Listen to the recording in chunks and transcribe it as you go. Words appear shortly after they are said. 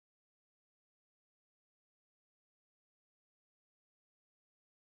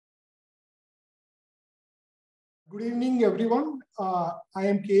Good evening, everyone. I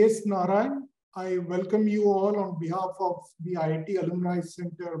am K.S. Narayan. I welcome you all on behalf of the IIT Alumni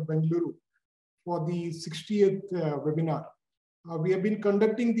Center, Bengaluru, for the 60th webinar. We have been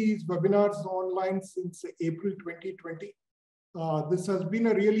conducting these webinars online since April 2020. This has been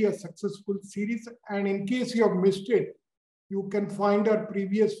really a successful series, and in case you have missed it, you can find our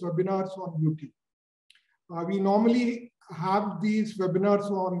previous webinars on YouTube. We normally have these webinars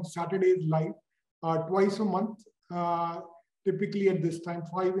on Saturdays live, twice a month, typically at this time,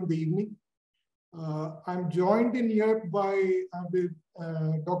 5 in the evening. I'm joined in here by with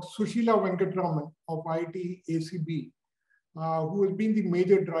Dr. Sushila Venkatraman of IITACB, who has been the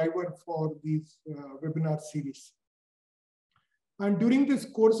major driver for these webinar series. And during this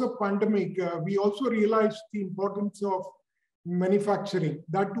course of pandemic, we also realized the importance of manufacturing,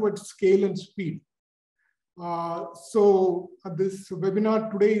 that too at scale and speed. So this webinar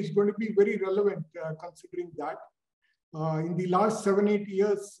today is going to be very relevant considering that. In the last 7-8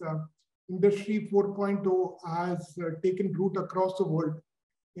 years, Industry 4.0 has taken root across the world,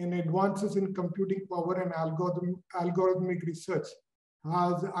 and advances in computing power and algorithmic research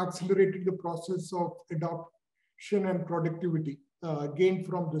has accelerated the process of adoption and productivity gained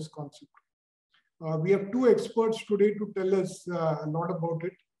from this concept. We have two experts today to tell us a lot about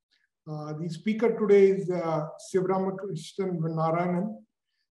it. The speaker today is Sivaramakrishnan Narayanan.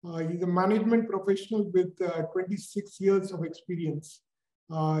 He's a management professional with 26 years of experience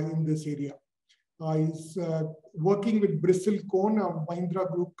in this area. He's working with Bristlecone, a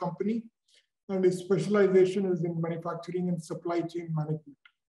Mahindra Group company, and his specialization is in manufacturing and supply chain management.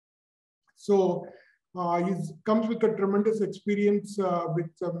 So he comes with a tremendous experience with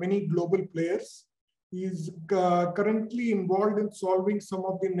many global players. He's currently involved in solving some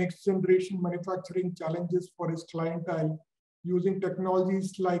of the next generation manufacturing challenges for his clientele using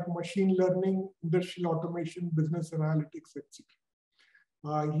technologies like machine learning, industrial automation, business analytics,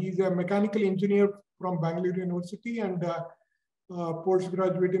 etc. He's a mechanical engineer from Bangalore University and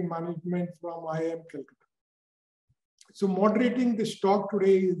postgraduate in management from IIM Calcutta. So moderating this talk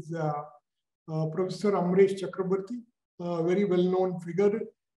today is Professor Amresh Chakrabarti, a very well-known figure,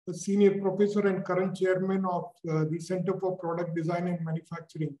 a senior professor and current chairman of the Center for Product Design and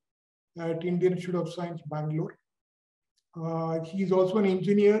Manufacturing at Indian Institute of Science, Bangalore. He's also an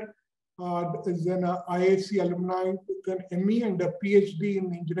engineer, is an IIC alumni with an ME and a PhD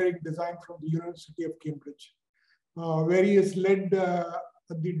in engineering design from the University of Cambridge, where he has led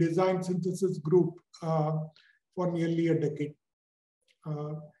the design synthesis group for nearly a decade.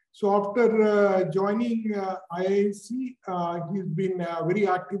 So after joining IIC, he's been very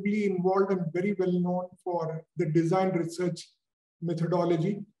actively involved and very well known for the design research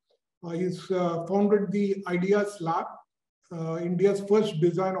methodology. He's founded the Ideas Lab, India's first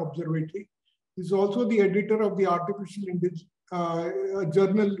design observatory. He's also the editor of the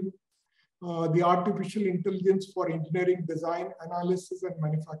journal, the Artificial Intelligence for Engineering Design, Analysis and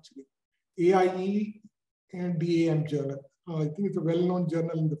Manufacturing, AIE and DAM journal. I think it's a well-known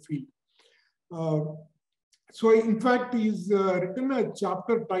journal in the field. So in fact, he's written a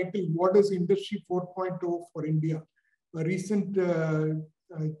chapter titled, What is Industry 4.0 for India? A recent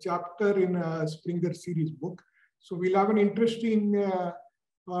chapter in a Springer series book. So we'll have an interesting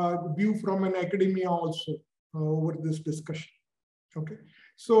view from an academia also over this discussion. Okay.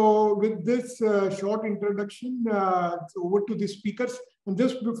 So with this short introduction, it's over to the speakers. And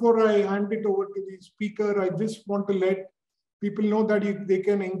just before I hand it over to the speaker, I just want to let people know that they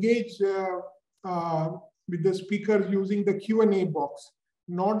can engage with the speakers using the Q&A box,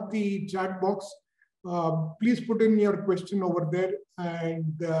 not the chat box. Please put in your question over there,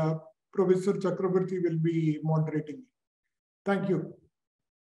 and Professor Chakrabarti will be moderating it. Thank you.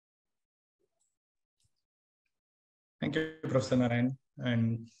 Thank you, Professor Narayan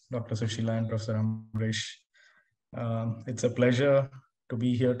and Dr. Sushila and Professor Amresh. It's a pleasure to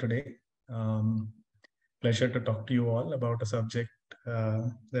be here today. Pleasure to talk to you all about a subject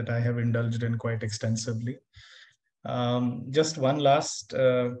that I have indulged in quite extensively. Just one last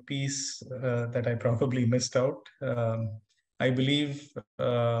piece that I probably missed out. I believe,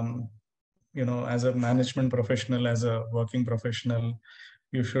 as a management professional, as a working professional,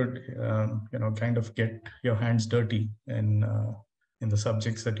 you should, kind of get your hands dirty in the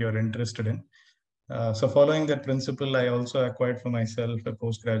subjects that you're interested in. So following that principle, I also acquired for myself a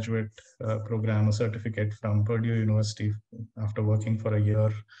postgraduate program, a certificate from Purdue University after working for a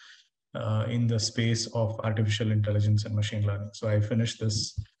year in the space of artificial intelligence and machine learning. So I finished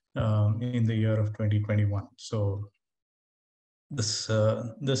this in the year of 2021. So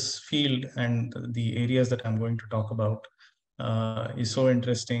this field and the areas that I'm going to talk about is so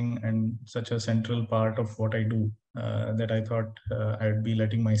interesting and such a central part of what I do that I thought I'd be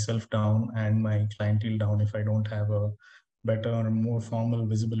letting myself down and my clientele down if I don't have a better or more formal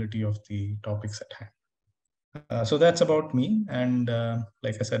visibility of the topics at hand. So that's about me. And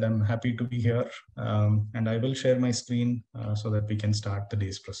like I said, I'm happy to be here. And I will share my screen so that we can start the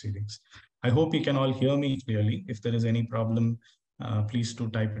day's proceedings. I hope you can all hear me clearly. If there is any problem, please do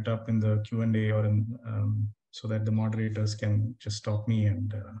type it up in the Q&A or in, so that the moderators can just stop me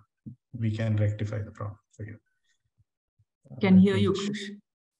and we can rectify the problem for you. Can hear you, Krish.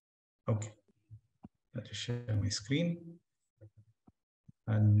 Okay. I'll just share my screen.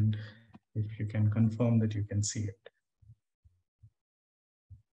 And if you can confirm that you can see it.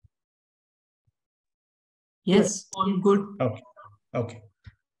 Yes, all good. Okay. Okay.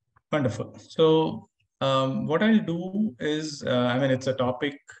 Wonderful. So what I'll do is, I mean, it's a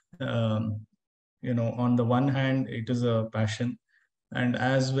topic, you know, on the one hand, it is a passion. And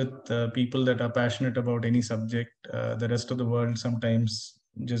as with people that are passionate about any subject, the rest of the world sometimes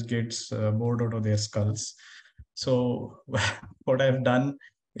just gets bored out of their skulls. So what I've done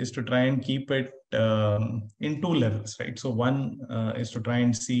is to try and keep it in two levels, right? So one is to try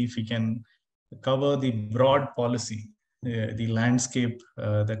and see if we can cover the broad policy, the landscape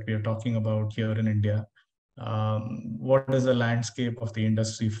that we are talking about here in India. What is the landscape of the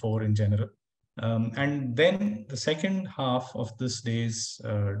Industry 4 in general? And then the second half of this day's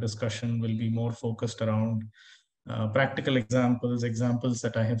discussion will be more focused around practical examples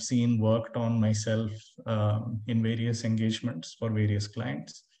that I have seen worked on myself in various engagements for various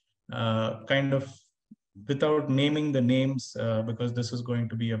clients, kind of without naming the names, because this is going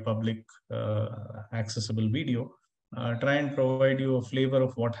to be a public accessible video, try and provide you a flavor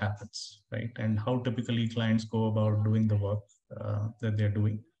of what happens, right? And how typically clients go about doing the work that they're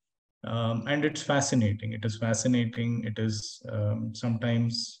doing. And it's fascinating. It is fascinating. It is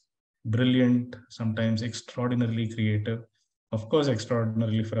sometimes brilliant, sometimes extraordinarily creative. Of course,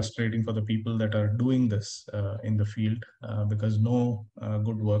 extraordinarily frustrating for the people that are doing this in the field, because no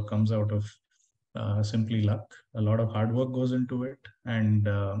good work comes out of simply luck. A lot of hard work goes into it. And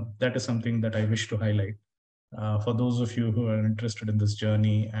that is something that I wish to highlight for those of you who are interested in this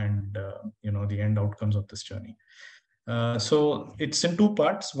journey and you know, the end outcomes of this journey. So it's in two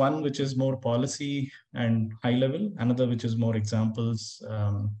parts, one which is more policy and high level, another which is more examples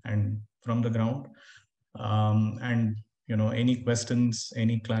and from the ground. And you know, any questions,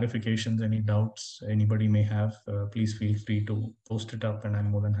 any clarifications, any doubts anybody may have, please feel free to post it up and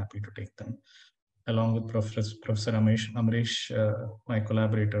I'm more than happy to take them, along with Professor Amresh, my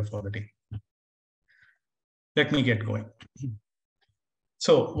collaborator for the day. Let me get going.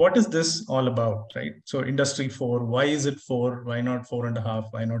 So what is this all about, right? So Industry 4, why is it 4? Why not 4.5?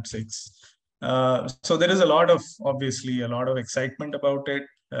 Why not 6? So there is obviously a lot of excitement about it.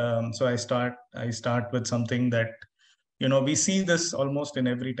 So I start with something that, you know, we see this almost in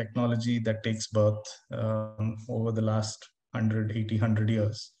every technology that takes birth over the last 100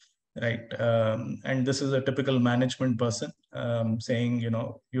 years, right? And this is a typical management person saying, you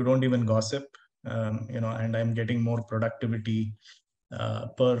know, you don't even gossip, you know, and I'm getting more productivity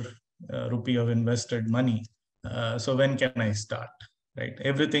per rupee of invested money. So when can I start, right?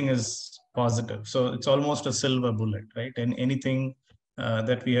 Everything is positive. So it's almost a silver bullet, right? And anything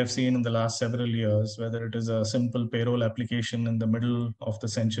that we have seen in the last several years, whether it is a simple payroll application in the middle of the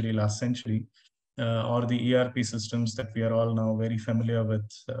century, last century, or the ERP systems that we are all now very familiar with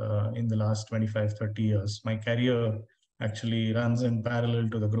in the last 25, 30 years. My career actually runs in parallel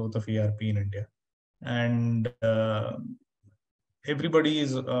to the growth of ERP in India. And everybody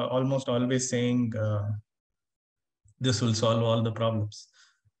is almost always saying this will solve all the problems.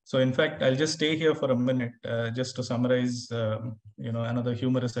 So in fact, I'll just stay here for a minute just to summarize, you know, another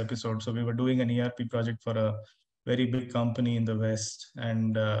humorous episode. So we were doing an ERP project for a very big company in the West,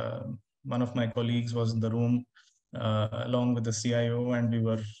 and one of my colleagues was in the room along with the CIO, and it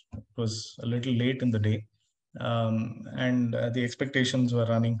was a little late in the day. And the expectations were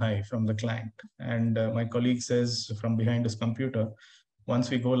running high from the client. And my colleague says from behind his computer, once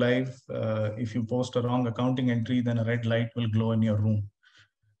we go live, if you post a wrong accounting entry, then a red light will glow in your room.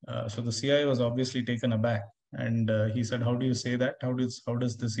 So the CIO was obviously taken aback. And he said, how do you say that? How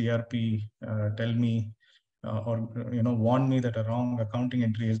does this ERP tell me or you know, warn me that a wrong accounting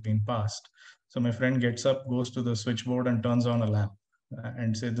entry has been passed? So my friend gets up, goes to the switchboard and turns on a lamp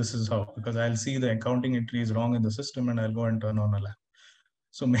and say, this is how, because I'll see the accounting entry is wrong in the system and I'll go and turn on a lamp.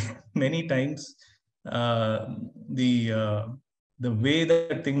 So many times the way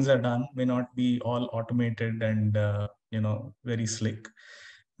that things are done may not be all automated and you know, very slick.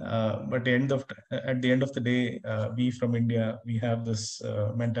 But at the end of the day, we from India, we have this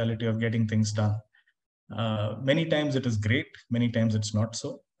mentality of getting things done. Many times it is great, many times it's not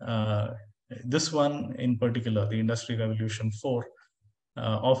so. This one in particular, the Industry Revolution 4,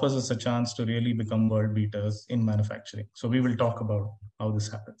 offers us a chance to really become world beaters in manufacturing. So we will talk about how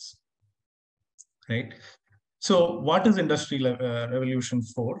this happens, right? So what is Industry Revolution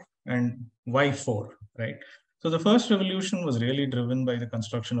 4 and why 4, right? So the first revolution was really driven by the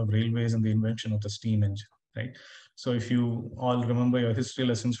construction of railways and the invention of the steam engine, right? So if you all remember your history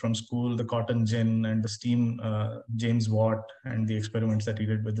lessons from school, the cotton gin and the steam, James Watt and the experiments that he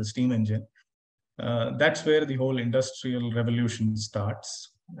did with the steam engine, that's where the whole industrial revolution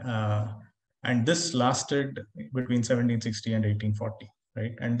starts. And this lasted between 1760 and 1840,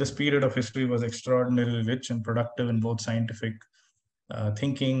 right? And this period of history was extraordinarily rich and productive in both scientific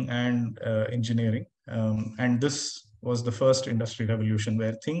thinking and engineering. And this was the first industry revolution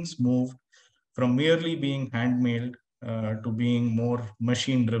where things moved from merely being handmade to being more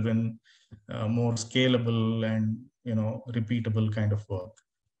machine-driven, more scalable, and repeatable kind of work.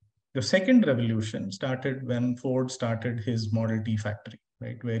 The second revolution started when Ford started his Model T factory,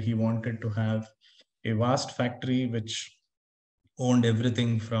 right, where he wanted to have a vast factory which owned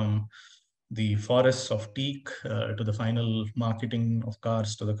everything from the forests of teak to the final marketing of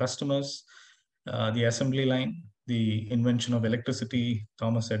cars to the customers, the assembly line, the invention of electricity,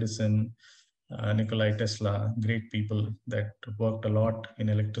 Thomas Edison, Nikola Tesla, great people that worked a lot in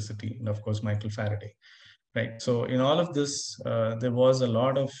electricity, and of course, Michael Faraday, right? So in all of this, there was a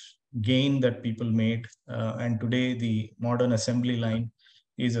lot of gain that people made. And today, the modern assembly line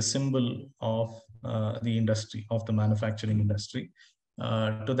is a symbol of the industry, of the manufacturing industry.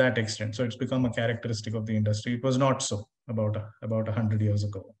 To that extent. So it's become a characteristic of the industry. It was not so about 100 years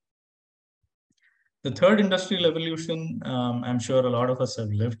ago. The third industrial revolution, I'm sure a lot of us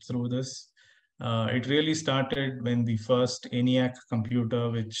have lived through this. It really started when the first ENIAC computer,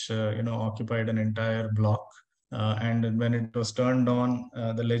 which occupied an entire block, and when it was turned on,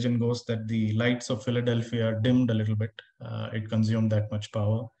 the legend goes that the lights of Philadelphia dimmed a little bit. It consumed that much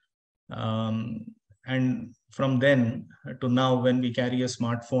power. And from then to now, when we carry a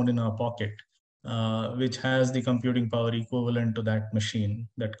smartphone in our pocket, which has the computing power equivalent to that machine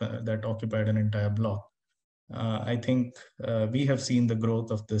that occupied an entire block, I think we have seen the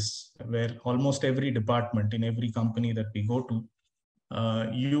growth of this, where almost every department in every company that we go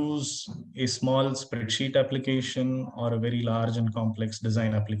to use a small spreadsheet application or a very large and complex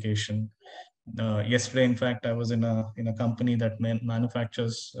design application. Yesterday, in fact, I was in a company that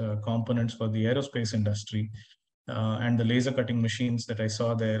manufactures components for the aerospace industry, and the laser cutting machines that I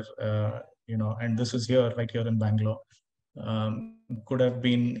saw there, and this is right here in Bangalore, could have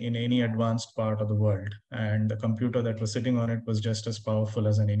been in any advanced part of the world, and the computer that was sitting on it was just as powerful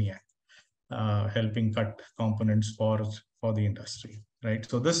as an ENIAC, helping cut components for the industry, right?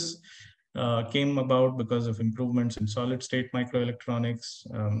 So this came about because of improvements in solid state microelectronics,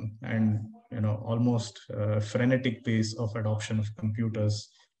 and almost frenetic pace of adoption of computers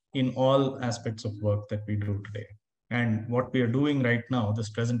in all aspects of work that we do today. And what we are doing right now, this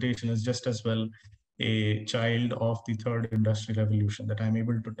presentation is just as well a child of the third industrial revolution, that I'm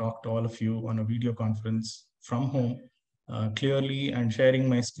able to talk to all of you on a video conference from home clearly, and sharing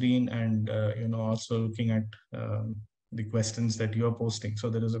my screen, and also looking at the questions that you're posting. So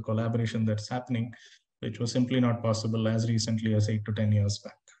there is a collaboration that's happening, which was simply not possible as recently as 8 to 10 years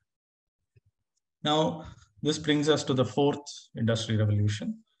back. Now, this brings us to the fourth industrial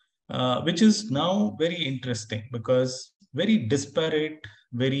revolution, which is now very interesting because very disparate,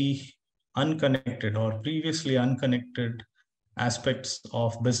 very unconnected or previously unconnected aspects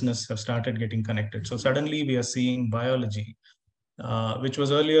of business have started getting connected. So suddenly we are seeing biology, which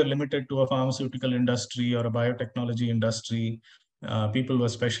was earlier limited to a pharmaceutical industry or a biotechnology industry. People were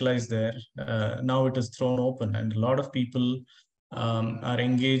specialized there. Now it is thrown open, and a lot of people are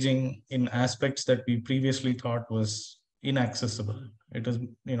engaging in aspects that we previously thought was inaccessible. It is,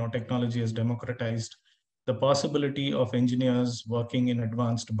 technology has democratized the possibility of engineers working in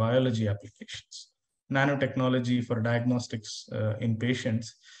advanced biology applications. Nanotechnology for diagnostics in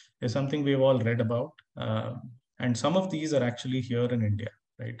patients is something we've all read about. And some of these are actually here in India,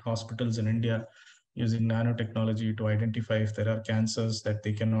 right? Hospitals in India using nanotechnology to identify if there are cancers that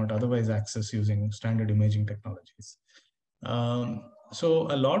they cannot otherwise access using standard imaging technologies. So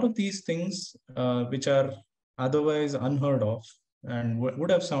a lot of these things which are otherwise unheard of and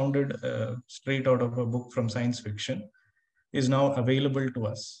would have sounded straight out of a book from science fiction is now available to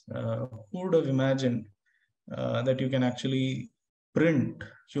us. Who would have imagined that you can actually print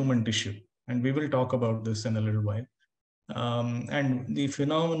human tissue? And we will talk about this in a little while. and the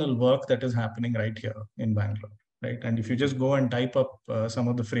phenomenal work that is happening right here in Bangalore, right? And if you just go and type up some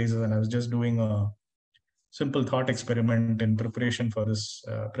of the phrases, and I was just doing a simple thought experiment in preparation for this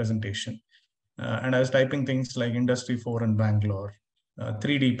presentation. And I was typing things like Industry 4 in Bangalore,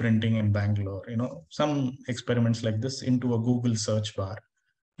 3D printing in Bangalore, some experiments like this into a Google search bar.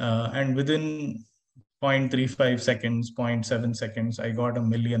 And within 0.35 seconds, 0.7 seconds, I got 1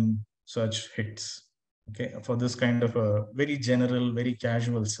 million search hits, okay, for this kind of a very general, very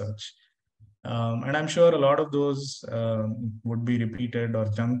casual search. And I'm sure a lot of those would be repeated or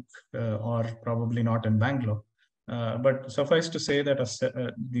junk or probably not in Bangalore. But suffice to say that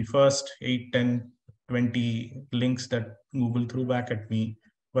the first 8, 10, 20 links that Google threw back at me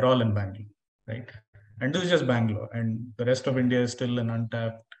were all in Bangalore, right? And this is just Bangalore, and the rest of India is still an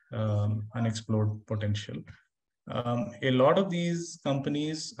untapped, unexplored potential. A lot of these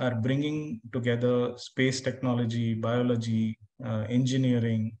companies are bringing together space technology, biology,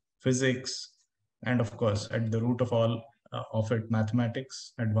 engineering, physics, and of course, at the root of all of it,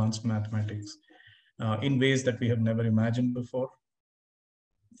 mathematics, advanced mathematics, in ways that we have never imagined before.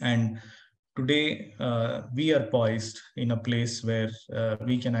 And today, we are poised in a place where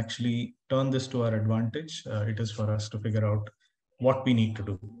we can actually turn this to our advantage. It is for us to figure out what we need to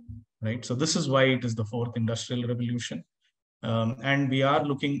do, right? So this is why it is the fourth industrial revolution. And we are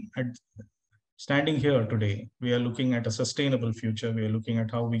looking at, standing here today, we are looking at a sustainable future. We are looking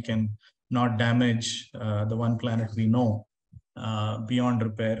at how we can not damage the one planet we know beyond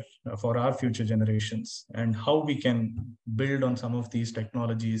repair for our future generations, and how we can build on some of these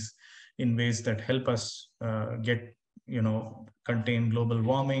technologies in ways that help us contain global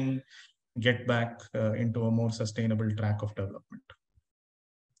warming, get back into a more sustainable track of development.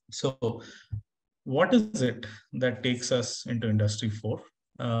 So what is it that takes us into Industry 4?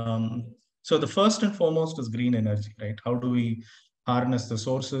 So the first and foremost is green energy, right? How do we harness the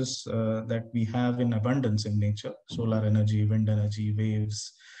sources that we have in abundance in nature? Solar energy, wind energy,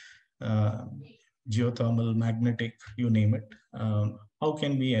 waves, geothermal, magnetic, you name it. How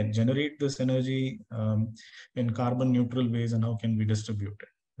can we generate this energy in carbon neutral ways, and how can we distribute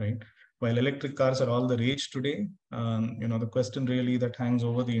it, right? While electric cars are all the rage today, the question really that hangs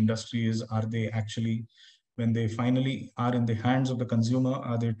over the industry is, are they actually, when they finally are in the hands of the consumer,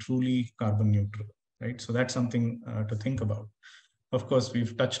 are they truly carbon neutral, right? So that's something to think about. Of course,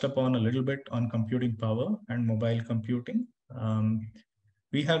 we've touched upon a little bit on computing power and mobile computing.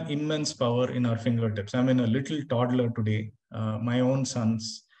 We have immense power in our fingertips. I mean, a little toddler today, my own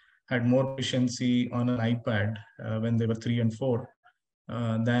sons had more efficiency on an iPad when they were 3 and 4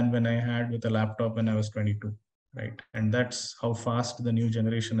 than when I had with a laptop when I was 22, right? And that's how fast the new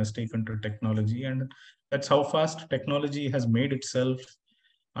generation has taken to technology. And that's how fast technology has made itself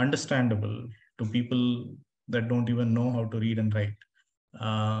understandable to people that don't even know how to read and write.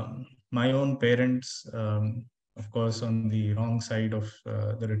 My own parents, of course, on the wrong side of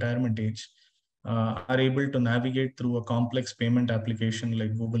the retirement age, are able to navigate through a complex payment application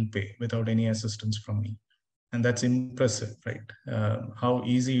like Google Pay without any assistance from me. And that's impressive, right? How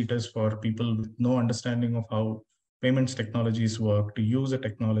easy it is for people with no understanding of how payments technologies work to use a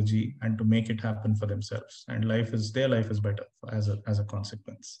technology and to make it happen for themselves. And their life is better as a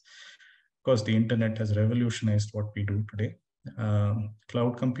consequence. Of course, the internet has revolutionized what we do today.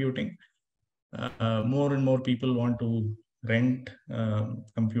 Cloud computing. More and more people want to rent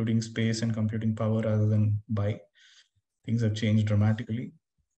computing space and computing power rather than buy. Things have changed dramatically.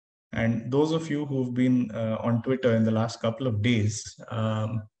 And those of you who've been on Twitter in the last couple of days,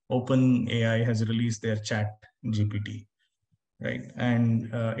 OpenAI has released their chat GPT, right?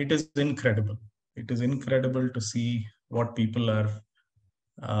 And it is incredible. It is incredible to see what people are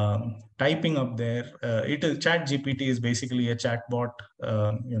typing up there. Chat GPT is basically a chatbot,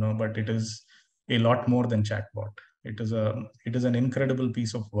 but it is a lot more than chatbot. It is an incredible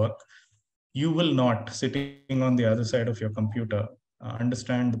piece of work. You will not, sitting on the other side of your computer,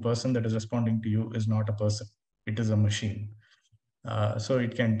 understand the person that is responding to you is not a person. It is a machine. So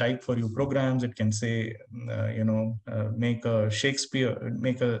it can type for you programs. It can say, make a Shakespeare,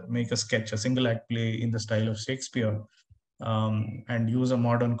 make a sketch, a single act play in the style of Shakespeare, and use a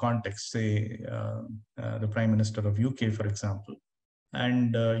modern context, say the Prime Minister of UK, for example.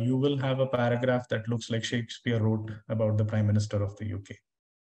 And you will have a paragraph that looks like Shakespeare wrote about the Prime Minister of the UK.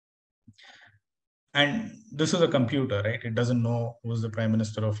 And this is a computer, right? It doesn't know who's the Prime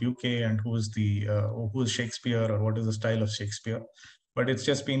Minister of UK and who's Shakespeare or what is the style of Shakespeare. But it's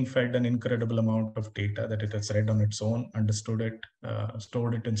just been fed an incredible amount of data that it has read on its own, understood it,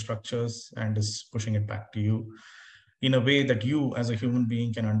 stored it in structures, and is pushing it back to you in a way that you as a human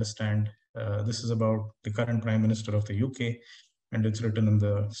being can understand This is about the current Prime Minister of the UK, and it's written in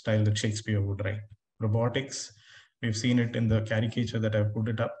the style that Shakespeare would write. Robotics, we've seen it in the caricature that I've put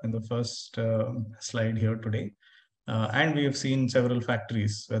it up in the first slide here today. And we have seen several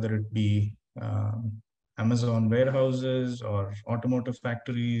factories, whether it be Amazon warehouses or automotive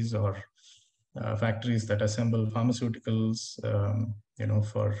factories or factories that assemble pharmaceuticals,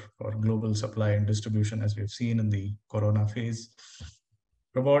 for global supply and distribution, as we've seen in the Corona phase.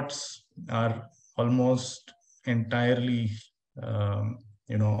 Robots are almost entirely,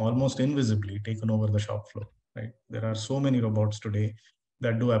 almost invisibly taken over the shop floor, right? There are so many robots today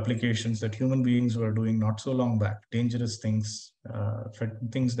that do applications that human beings were doing not so long back, dangerous things,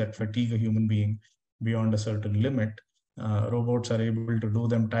 things that fatigue a human being beyond a certain limit. Robots are able to do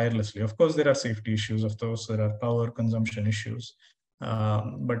them tirelessly. Of course, there are safety issues. Of course, there are power consumption issues.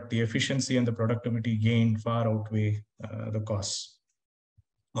 But the efficiency and the productivity gained far outweigh the costs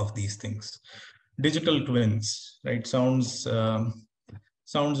of these things. Digital twins, right? Sounds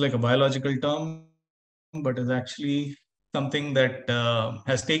like a biological term, but is actually something that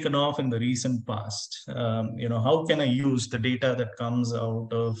has taken off in the recent past. How can I use the data that comes out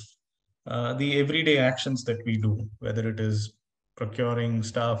of the everyday actions that we do, whether it is procuring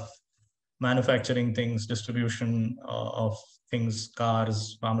stuff, manufacturing things, distribution of things,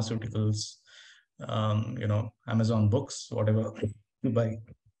 cars, pharmaceuticals, Amazon books, whatever you buy,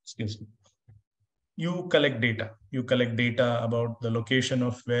 excuse me. You collect data. You collect data about the location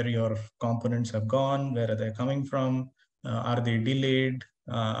of where your components have gone, where are they coming from, are they delayed,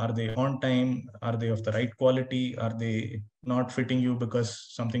 are they on time, are they of the right quality, are they not fitting you because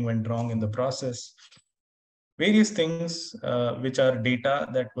something went wrong in the process. Various things which are data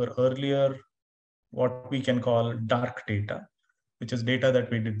that were earlier what we can call dark data, which is data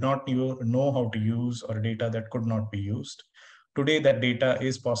that we did not know how to use or data that could not be used. Today, that data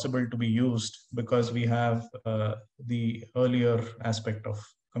is possible to be used because we have the earlier aspect of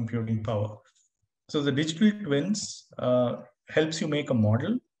computing power. So the digital twins helps you make a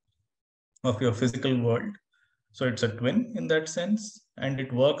model of your physical world. So it's a twin in that sense, and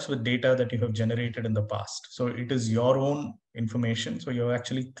it works with data that you have generated in the past. So it is your own information. So you've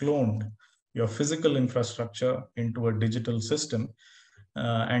actually cloned your physical infrastructure into a digital system.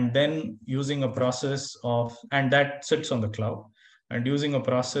 And then using a process of, and that sits on the cloud, and using a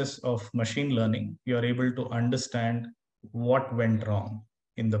process of machine learning, you're able to understand what went wrong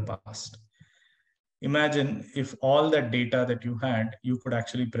in the past. Imagine if all that data that you had, you could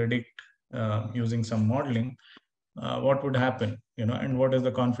actually predict using some modeling, what would happen, and what is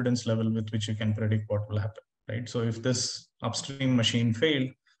the confidence level with which you can predict what will happen, right? So if this upstream machine failed,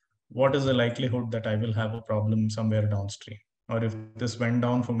 what is the likelihood that I will have a problem somewhere downstream? Or if this went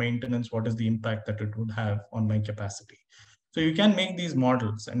down for maintenance, what is the impact that it would have on my capacity? So you can make these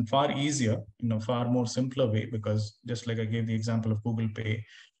models, and far easier, far more simpler way, because just like I gave the example of Google Pay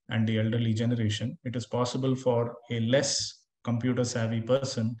and the elderly generation, it is possible for a less computer savvy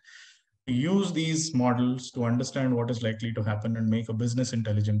person to use these models to understand what is likely to happen and make a business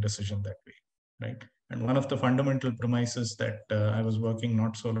intelligent decision that way, right? And one of the fundamental premises that I was working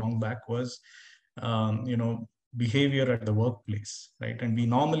not so long back was, behavior at the workplace, right? And we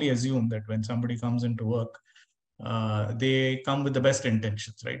normally assume that when somebody comes into work, they come with the best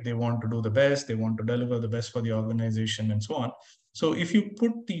intentions, right? They want to do the best, they want to deliver the best for the organization and so on. So if you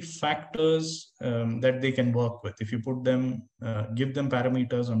put the factors that they can work with, if you put them, give them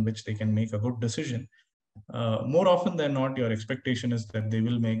parameters on which they can make a good decision, more often than not, your expectation is that they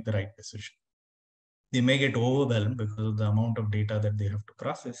will make the right decision. They may get overwhelmed because of the amount of data that they have to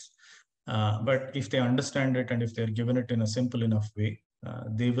process. But if they understand it and if they're given it in a simple enough way,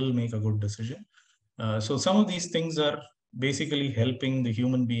 they will make a good decision. So some of these things are basically helping the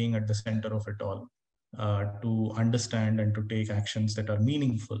human being at the center of it all to understand and to take actions that are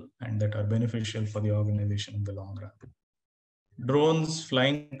meaningful and that are beneficial for the organization in the long run. Drones,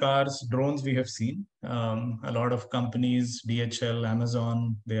 flying cars, drones we have seen. A lot of companies, DHL,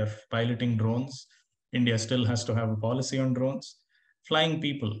 Amazon, they are piloting drones. India still has to have a policy on drones. Flying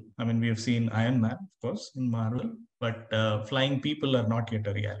people, I mean, we have seen Iron Man, of course, in Marvel, but flying people are not yet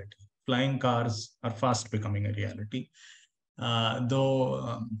a reality. Flying cars are fast becoming a reality.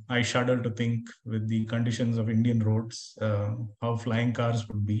 Though I shudder to think with the conditions of Indian roads, how flying cars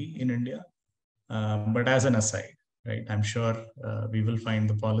would be in India. But as an aside, right, I'm sure we will find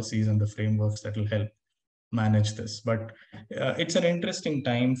the policies and the frameworks that will help manage this. But it's an interesting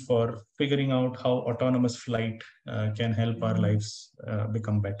time for figuring out how autonomous flight can help our lives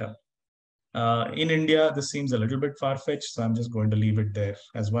become better. In India, this seems a little bit far-fetched, so I'm just going to leave it there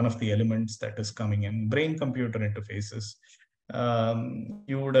as one of the elements that is coming in. Brain-computer interfaces.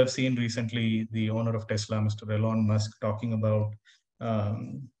 You would have seen recently the owner of Tesla, Mr. Elon Musk, talking about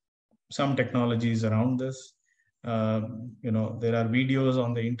some technologies around this. There are videos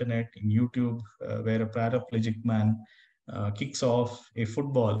on the internet, in YouTube, where a paraplegic man kicks off a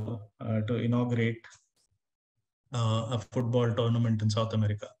football to inaugurate a football tournament in South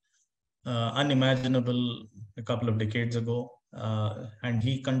America. Unimaginable a couple of decades ago. And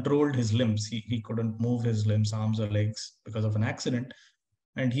he controlled his limbs. He couldn't move his limbs, arms or legs because of an accident.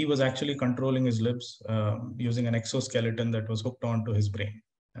 And he was actually controlling his limbs using an exoskeleton that was hooked onto his brain.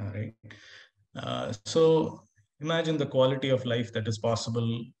 Right. So imagine the quality of life that is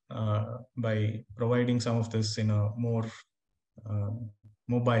possible by providing some of this in a more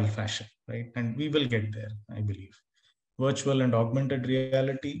mobile fashion, right? And we will get there, I believe. Virtual and augmented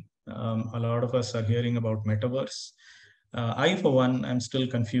reality. A lot of us are hearing about metaverse. I, for one, am still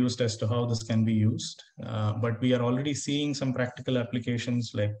confused as to how this can be used, but we are already seeing some practical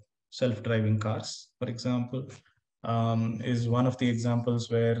applications like self-driving cars, for example, is one of the examples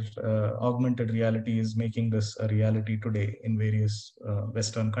where augmented reality is making this a reality today in various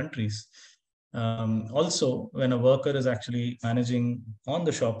Western countries. Also, when a worker is actually managing on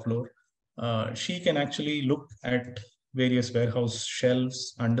the shop floor, she can actually look at various warehouse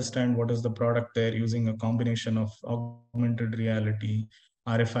shelves, understand what is the product there using a combination of augmented reality,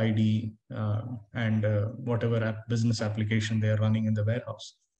 RFID, and whatever business application they are running in the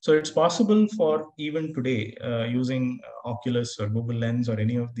warehouse. So it's possible for even today using Oculus or Google Lens or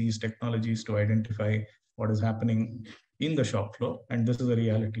any of these technologies to identify what is happening in the shop floor. And this is a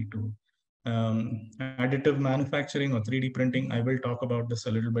reality too. Additive manufacturing or 3D printing, I will talk about this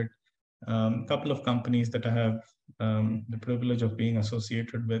a little bit. Couple of companies that I have the privilege of being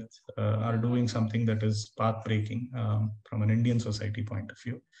associated with are doing something that is path-breaking from an Indian society point of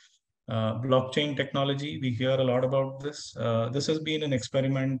view. Blockchain technology, we hear a lot about this. This has been an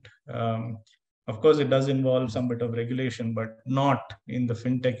experiment. Of course, it does involve some bit of regulation, but not in the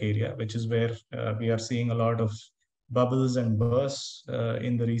fintech area, which is where we are seeing a lot of bubbles and bursts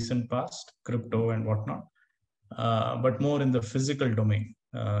in the recent past, crypto and whatnot, but more in the physical domain.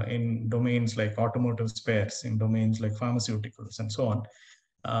 In domains like automotive spares, in domains like pharmaceuticals, and so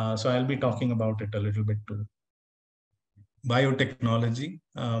on. So I'll be talking about it a little bit too. Biotechnology,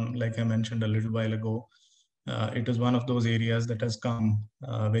 like I mentioned a little while ago, it is one of those areas that has come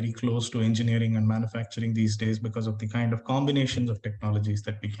very close to engineering and manufacturing these days because of the kind of combinations of technologies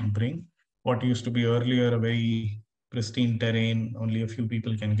that we can bring. What used to be earlier a very pristine terrain, only a few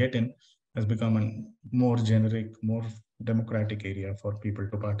people can get in, has become a more generic, more democratic area for people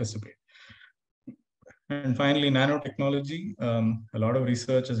to participate. And finally, nanotechnology. A lot of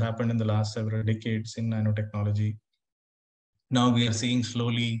research has happened in the last several decades in nanotechnology. Now we are seeing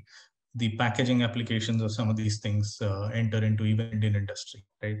slowly the packaging applications of some of these things enter into even Indian industry,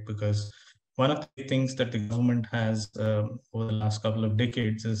 right? Because one of the things that the government has over the last couple of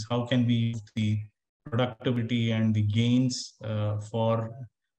decades is how can we use the productivity and the gains for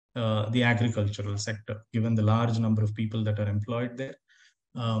the agricultural sector, given the large number of people that are employed there.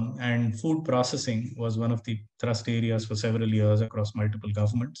 And food processing was one of the thrust areas for several years across multiple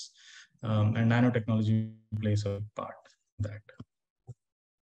governments. And nanotechnology plays a part in that.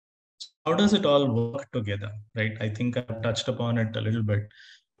 How does it all work together, right? I think I've touched upon it a little bit.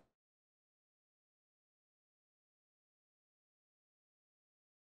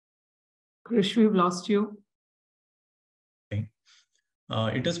 Krish, we've lost you.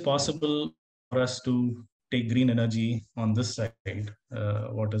 It is possible for us to take green energy on this side,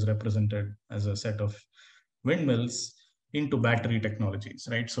 what is represented as a set of windmills, into battery technologies,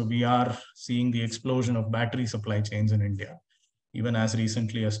 right? So we are seeing the explosion of battery supply chains in India. Even as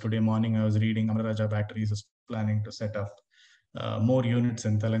recently as today morning, I was reading Amara Batteries is planning to set up more units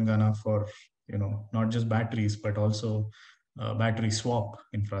in Telangana for, not just batteries, but also battery swap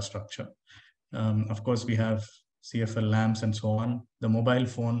infrastructure. Of course, we have CFL lamps and so on, the mobile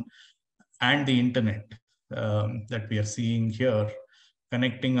phone and the internet that we are seeing here,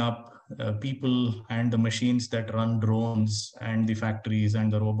 connecting up people and the machines that run drones and the factories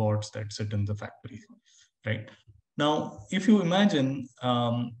and the robots that sit in the factories, right? Now, if you imagine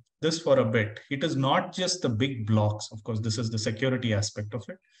this for a bit, it is not just the big blocks. Of course, this is the security aspect of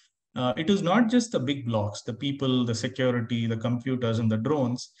it. It is not just the big blocks, the people, the security, the computers and the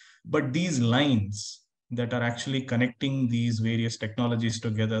drones, but these lines that are actually connecting these various technologies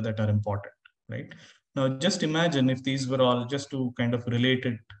together that are important, right? Now, just imagine if these were all, just to kind of relate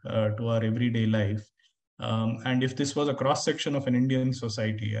it to our everyday life, and if this was a cross-section of an Indian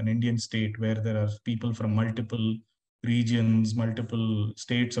society, an Indian state where there are people from multiple regions, multiple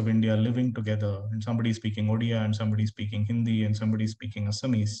states of India living together, and somebody speaking Odia, and somebody speaking Hindi, and somebody speaking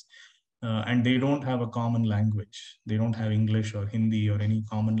Assamese, and they don't have a common language. They don't have English or Hindi or any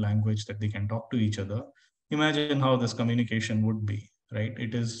common language that they can talk to each other. Imagine how this communication would be, right?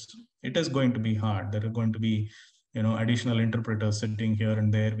 It is going to be hard. There are going to be, additional interpreters sitting here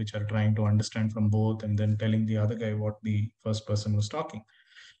and there, which are trying to understand from both and then telling the other guy what the first person was talking.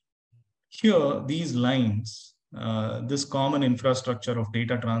 Here, these lines, this common infrastructure of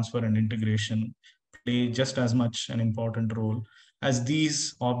data transfer and integration play just as much an important role as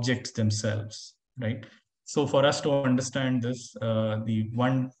these objects themselves, right? So for us to understand this, the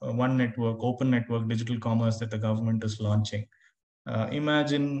one network, open network, digital commerce that the government is launching,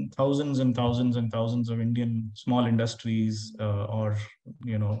 imagine thousands and thousands and thousands of Indian small industries or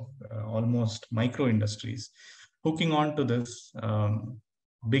almost micro industries hooking on to this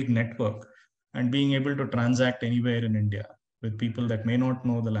big network and being able to transact anywhere in India with people that may not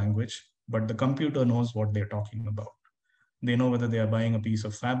know the language, but the computer knows what they're talking about. They know whether they are buying a piece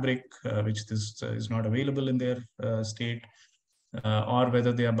of fabric, which this is not available in their state, or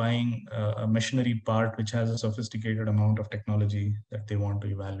whether they are buying a machinery part which has a sophisticated amount of technology that they want to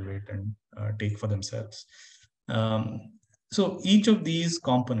evaluate and take for themselves. So each of these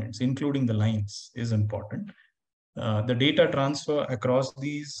components, including the lines, is important. The data transfer across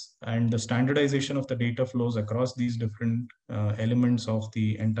these and the standardization of the data flows across these different elements of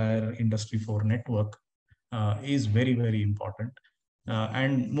the entire Industry 4 network is very, very important.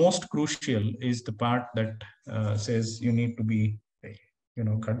 And most crucial is the part that says you need to be,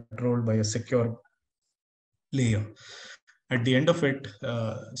 controlled by a secure layer. At the end of it,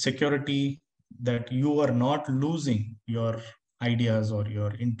 security that you are not losing your ideas or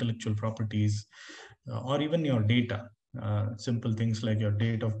your intellectual properties or even your data, simple things like your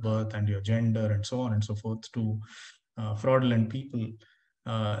date of birth and your gender and so on and so forth to fraudulent people.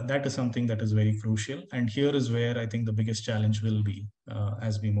 That is something that is very crucial. And here is where I think the biggest challenge will be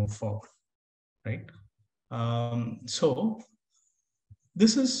as we move forward, right? So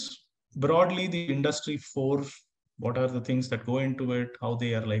this is broadly the Industry 4. What are the things that go into it, how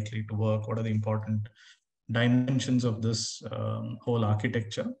they are likely to work, what are the important dimensions of this whole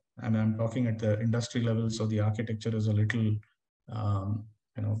architecture. And I'm talking at the industry level, so the architecture is a little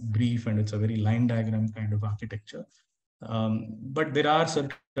brief, and it's a very line diagram kind of architecture. But there are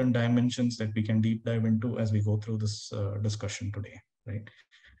certain dimensions that we can deep dive into as we go through this discussion today, right?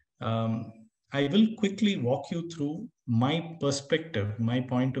 I will quickly walk you through my perspective, my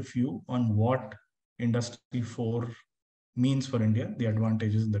point of view on what Industry 4 means for India, the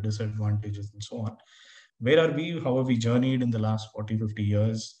advantages and the disadvantages and so on. Where are we? How have we journeyed in the last 40, 50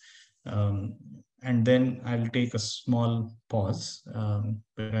 years? And then I'll take a small pause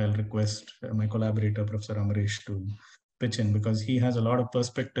where I'll request my collaborator, Professor Amresh, to pitch in, because he has a lot of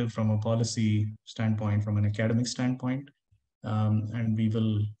perspective from a policy standpoint, from an academic standpoint. And we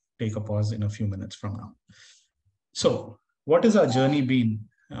will take a pause in a few minutes from now. So what has our journey been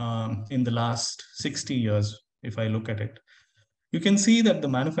in the last 60 years, if I look at it? You can see that the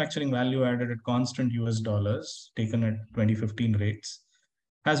manufacturing value added at constant US dollars, taken at 2015 rates,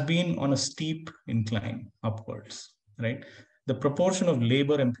 has been on a steep incline upwards, right? The proportion of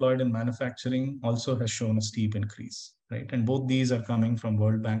labor employed in manufacturing also has shown a steep increase, right? And both these are coming from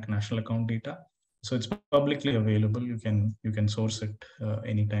World Bank national account data. So it's publicly available. You can source it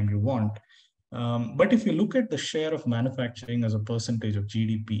anytime you want. But if you look at the share of manufacturing as a percentage of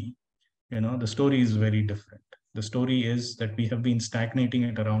GDP, the story is very different. The story is that we have been stagnating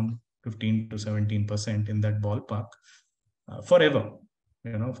at around 15 to 17% in that ballpark forever.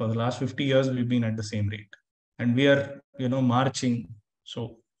 For the last 50 years, we've been at the same rate. And we are, marching.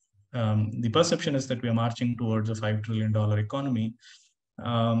 So the perception is that we are marching towards a $5 trillion economy.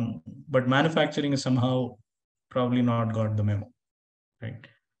 But manufacturing is somehow probably not got the memo, right?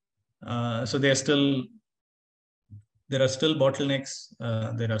 So there are still bottlenecks.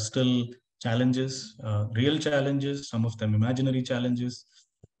 There are still challenges, real challenges, some of them imaginary challenges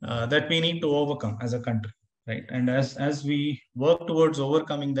that we need to overcome as a country, right? And as we work towards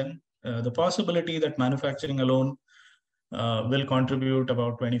overcoming them, the possibility that manufacturing alone will contribute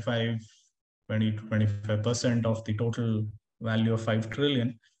about 20 to 25% of the total value of 5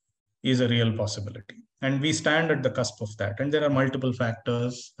 trillion is a real possibility. And we stand at the cusp of that. And there are multiple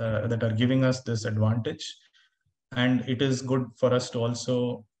factors that are giving us this advantage. And it is good for us to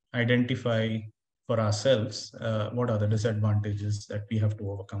also identify for ourselves what are the disadvantages that we have to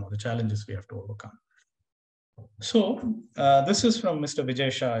overcome, or the challenges we have to overcome. So this is from Mr.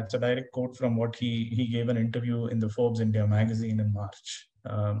 Vijay Shah. It's a direct quote from what he gave an interview in the Forbes India magazine in March.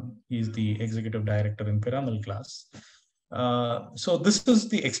 He's the executive director in Piramal Class. So this is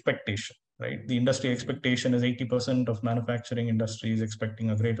the expectation, right? The industry expectation is 80% of manufacturing industry is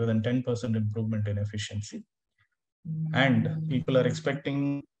expecting a greater than 10% improvement in efficiency. And people are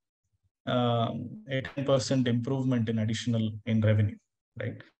expecting a 10% improvement in additional in revenue,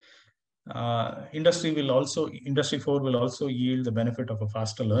 right? Industry 4 will also yield the benefit of a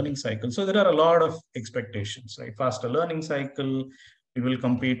faster learning cycle. So there are a lot of expectations, right? Faster learning cycle, we will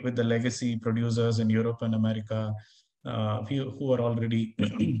compete with the legacy producers in Europe and America, who are already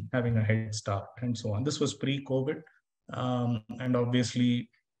having a head start and so on. This was pre-COVID. And obviously,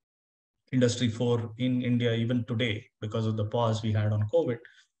 Industry 4 in India, even today, because of the pause we had on COVID,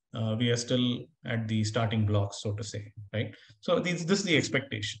 we are still at the starting blocks, so to say, right? So this is the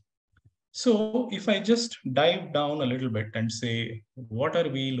expectation. So if I just dive down a little bit and say, what are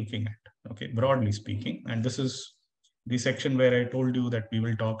we looking at? Okay, broadly speaking, and this is the section where I told you that we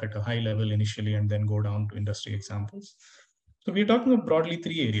will talk at a high level initially and then go down to industry examples. So we're talking about broadly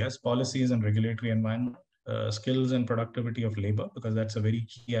 3 areas: policies and regulatory environment, skills and productivity of labor, because that's a very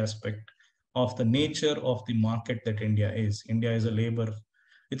key aspect of the nature of the market that India is. India is a labor,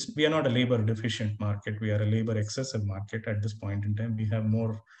 we are not a labor deficient market. We are a labor excessive market at this point in time. We have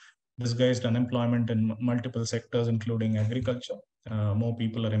more disguised unemployment in multiple sectors, including agriculture. More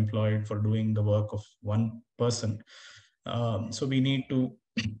people are employed for doing the work of one person. So we need to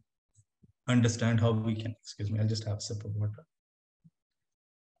understand how we can, excuse me, I'll just have a sip of water.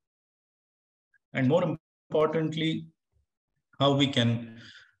 And more importantly, how we can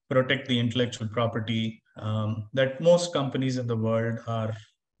protect the intellectual property that most companies in the world are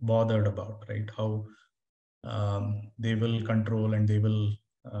bothered about, right? How they will control and they will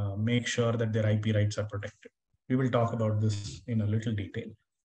make sure that their IP rights are protected. We will talk about this in a little detail.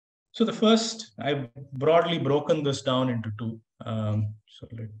 So the first, I've broadly broken this down into 2. So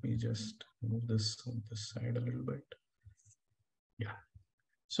let me just move this on this side a little bit. Yeah.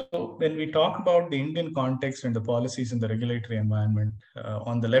 So when we talk about the Indian context and the policies in the regulatory environment,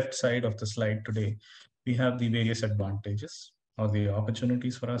 on the left side of the slide today, we have the various advantages or the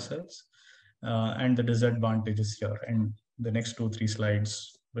opportunities for ourselves and the disadvantages here. And the next 2-3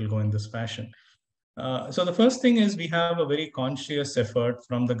 slides will go in this fashion. So the first thing is we have a very conscious effort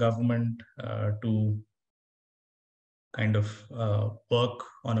from the government to kind of work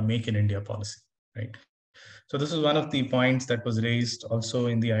on a Make in India policy, right? So this is one of the points that was raised also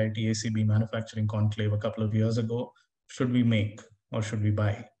in the IITACB manufacturing conclave a couple of years ago. Should we make or should we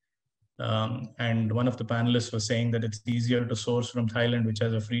buy? And one of the panelists was saying that it's easier to source from Thailand, which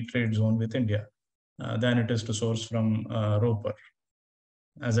has a free trade zone with India, than it is to source from Roper,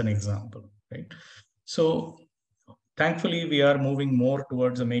 as an example, right? So thankfully, we are moving more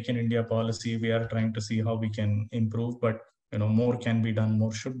towards a Make in India policy. We are trying to see how we can improve, but more can be done,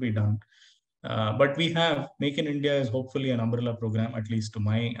 more should be done. But we have Make in India is hopefully an umbrella program, at least to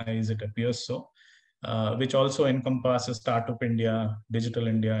my eyes, it appears so, which also encompasses Startup India, Digital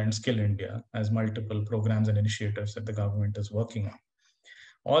India, and Skill India as multiple programs and initiatives that the government is working on.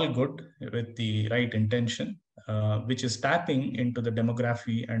 All good with the right intention, which is tapping into the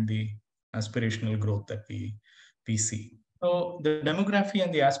demography and the aspirational growth that we see. So the demography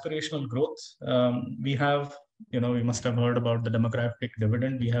and the aspirational growth, we have, we must have heard about the demographic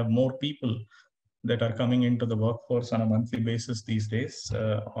dividend. We have more people that are coming into the workforce on a monthly basis these days.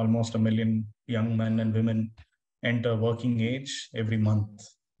 Almost 1 million young men and women enter working age every month.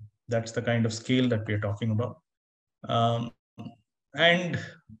 That's the kind of scale that we're talking about. And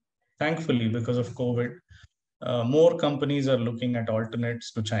thankfully, because of COVID, more companies are looking at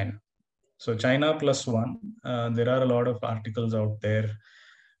alternates to China. So China plus one, there are a lot of articles out there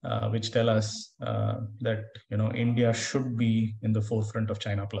which tell us that India should be in the forefront of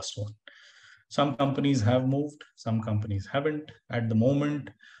China plus one. Some companies have moved, some companies haven't. At the moment,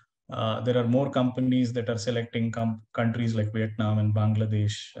 there are more companies that are selecting countries like Vietnam and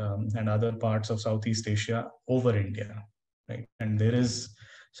Bangladesh and other parts of Southeast Asia over India, right? And there is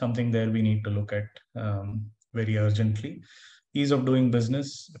something there we need to look at very urgently. Ease of doing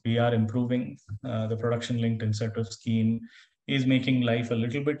business, we are improving. The production-linked incentive scheme is making life a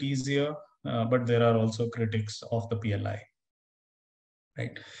little bit easier, but there are also critics of the PLI,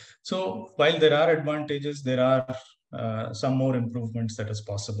 right? So while there are advantages, there are some more improvements that is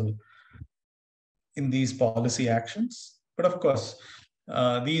possible in these policy actions. But of course,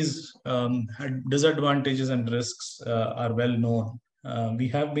 these disadvantages and risks are well known. We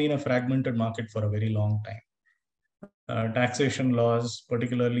have been a fragmented market for a very long time. Taxation laws,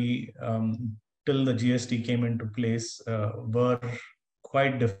 particularly till the GST came into place, were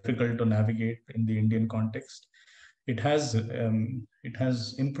quite difficult to navigate in the Indian context. It has it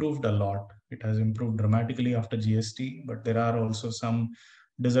has improved a lot. It has improved dramatically after GST, but there are also some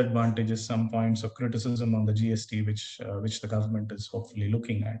disadvantages, some points of criticism on the GST, which the government is hopefully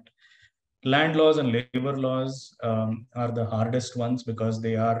looking at. Land laws and labor laws are the hardest ones because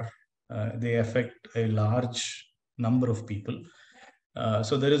they affect a large number of people.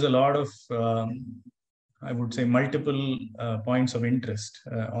 So there is a lot of I would say multiple points of interest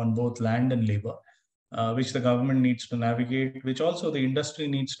on both land and labor, which the government needs to navigate, which also the industry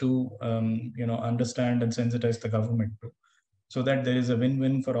needs to understand and sensitize the government to, so that there is a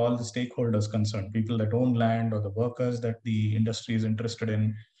win-win for all the stakeholders concerned, people that own land or the workers that the industry is interested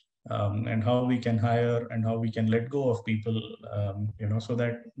in, and how we can hire and how we can let go of people, so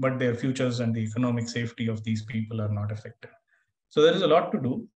that but their futures and the economic safety of these people are not affected. So there is a lot to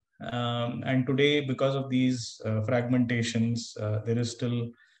do. And today, because of these fragmentations, there is still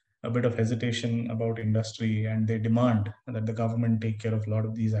a bit of hesitation about industry, and they demand that the government take care of a lot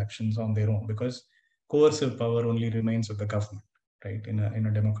of these actions on their own, because coercive power only remains with the government, right, in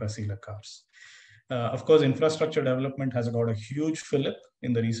a democracy like ours. Of course, infrastructure development has got a huge fillip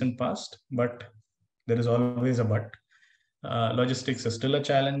in the recent past, but there is always a but. Logistics is still a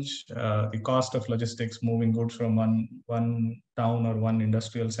challenge. The cost of logistics, moving goods from one town or one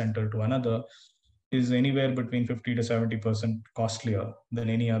industrial center to another, is anywhere between 50 to 70% costlier than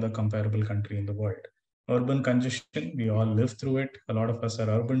any other comparable country in the world. Urban congestion, we all live through it. A lot of us are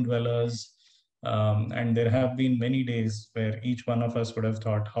urban dwellers. And there have been many days where each one of us would have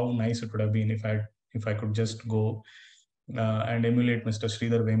thought how nice it would have been if I could just go and emulate Mr.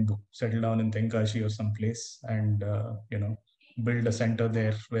 Sridhar Vembu, settle down in Tenkashi or someplace, and build a center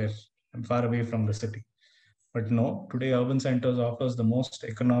there where I'm far away from the city. But no, today urban centers offers the most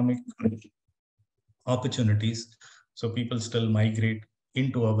economic opportunities, so people still migrate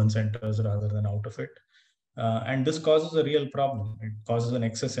into urban centers rather than out of it. And this causes a real problem. It causes an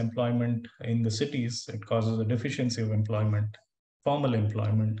excess employment in the cities. It causes a deficiency of employment, formal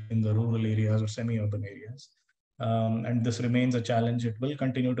employment in the rural areas or semi-urban areas. And this remains a challenge. It will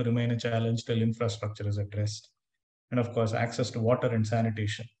continue to remain a challenge till infrastructure is addressed. And of course, access to water and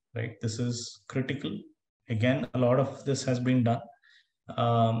sanitation, right? This is critical. Again, a lot of this has been done,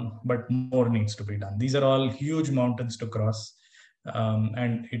 but more needs to be done. These are all huge mountains to cross.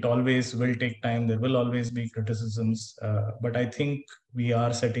 And it always will take time. There will always be criticisms, but I think we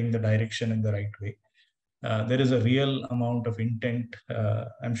are setting the direction in the right way. There is a real amount of intent.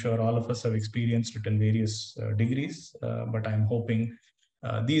 I'm sure all of us have experienced it in various degrees, but I'm hoping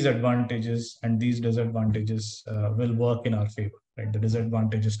these advantages and these disadvantages will work in our favor, right? The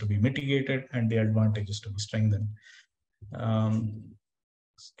disadvantages to be mitigated and the advantages to be strengthened.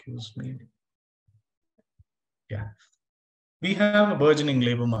 Excuse me. Yeah. We have a burgeoning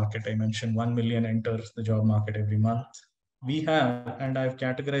labor market. I mentioned 1 million enters the job market every month. We have, and I've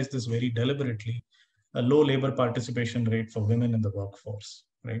categorized this very deliberately, a low labor participation rate for women in the workforce,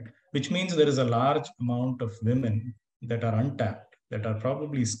 right? Which means there is a large amount of women that are untapped, that are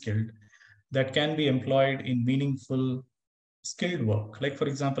probably skilled, that can be employed in meaningful skilled work. Like, for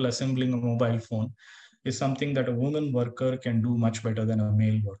example, assembling a mobile phone is something that a woman worker can do much better than a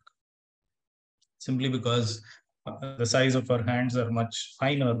male worker, simply because the size of her hands are much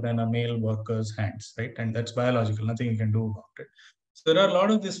finer than a male worker's hands, right? And that's biological, nothing you can do about it. So there are a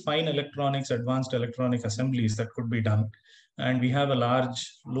lot of these fine electronics, advanced electronic assemblies that could be done. And we have a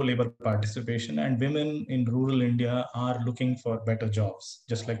large low labor participation, and women in rural India are looking for better jobs,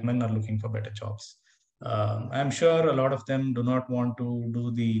 just like men are looking for better jobs. I'm sure a lot of them do not want to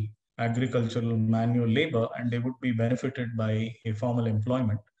do the agricultural manual labor, and they would be benefited by a formal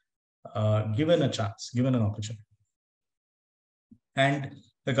employment, given a chance, given an opportunity. And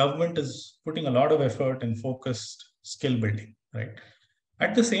the government is putting a lot of effort in focused skill building, right?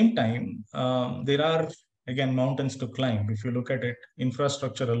 At the same time, there are, again, mountains to climb. If you look at it,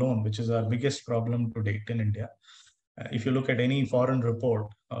 infrastructure alone, which is our biggest problem to date in India. If you look at any foreign report,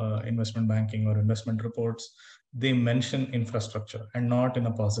 investment banking or investment reports, they mention infrastructure, and not in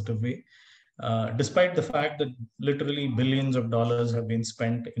a positive way. Despite the fact that literally billions of dollars have been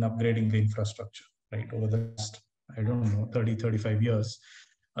spent in upgrading the infrastructure, right, over the last, I don't know, 30, 35 years.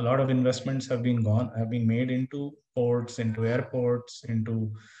 A lot of investments have been made into ports, into airports,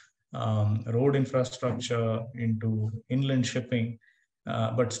 into road infrastructure, into inland shipping,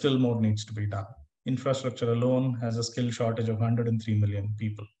 but still more needs to be done. Infrastructure alone has a skill shortage of 103 million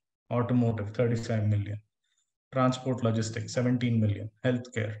people. Automotive, 35 million. Transport logistics, 17 million.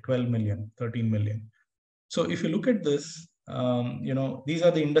 Healthcare, 12 million, 13 million. So if you look at this, these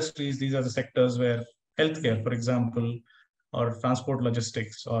are the industries, these are the sectors where healthcare, for example, or transport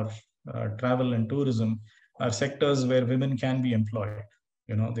logistics, or travel and tourism are sectors where women can be employed.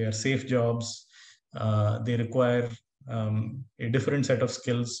 They are safe jobs. They require a different set of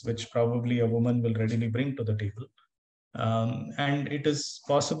skills, which probably a woman will readily bring to the table. And it is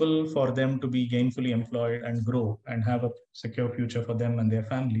possible for them to be gainfully employed and grow and have a secure future for them and their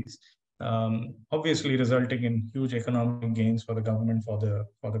families. Obviously resulting in huge economic gains for the government, for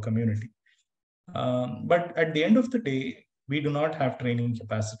the community. But at the end of the day, we do not have training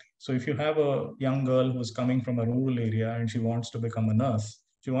capacity. So if you have a young girl who's coming from a rural area and she wants to become a nurse,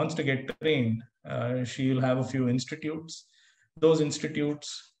 she wants to get trained, she'll have a few institutes. Those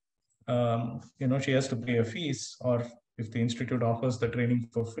institutes, she has to pay a fees, or if the institute offers the training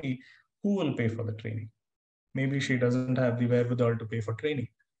for free, who will pay for the training? Maybe she doesn't have the wherewithal to pay for training.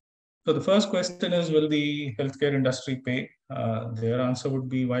 So the first question is, will the healthcare industry pay? Their answer would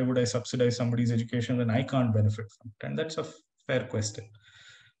be, why would I subsidize somebody's education when I can't benefit from it? And that's a fair question.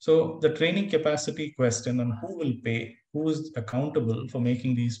 So the training capacity question on who will pay, who is accountable for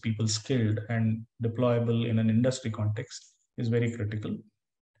making these people skilled and deployable in an industry context is very critical.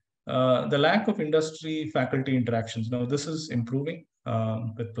 The lack of industry faculty interactions. Now, this is improving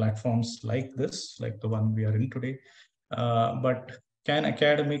with platforms like this, like the one we are in today. But can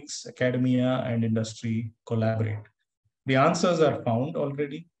academics, academia, and industry collaborate? The answers are found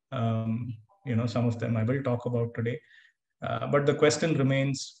already. Some of them I will talk about today. But the question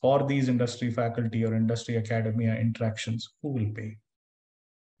remains, for these industry faculty or industry academia interactions, who will pay?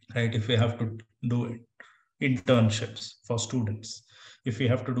 Right? If we have to do internships for students, if we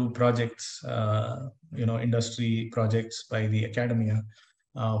have to do projects, industry projects by the academia,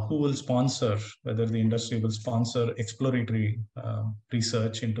 who will sponsor, whether the industry will sponsor exploratory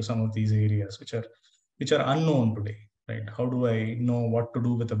research into some of these areas which are unknown today, right? How do I know what to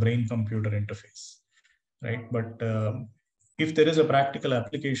do with a brain-computer interface, right? But if there is a practical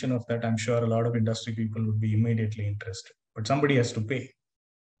application of that, I'm sure a lot of industry people would be immediately interested, but somebody has to pay,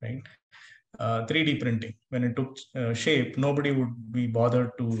 right? 3D printing, when it took shape, nobody would be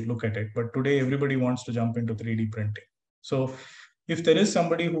bothered to look at it. But today, everybody wants to jump into 3D printing. So if there is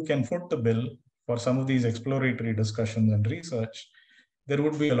somebody who can foot the bill for some of these exploratory discussions and research, there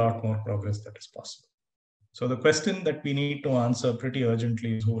would be a lot more progress that is possible. So the question that we need to answer pretty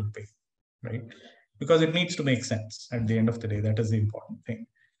urgently is, who will pay, right? Because it needs to make sense at the end of the day. That is the important thing.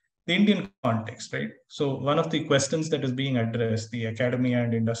 The Indian context, right? So one of the questions that is being addressed, the academia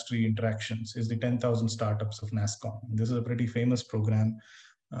and industry interactions, is the 10,000 startups of NASSCOM. This is a pretty famous program.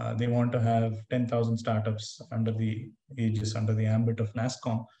 They want to have 10,000 startups under the aegis, under the ambit of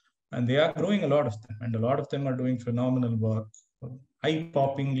NASSCOM. And they are growing, a lot of them. And a lot of them are doing phenomenal work,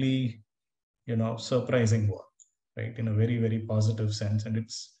 eye-poppingly, surprising work, right? In a very, very positive sense. And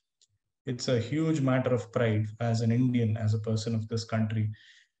it's a huge matter of pride as an Indian, as a person of this country,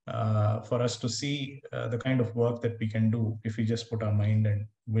 for us to see the kind of work that we can do if we just put our mind and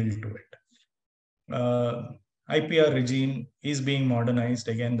will to it. IPR regime is being modernized.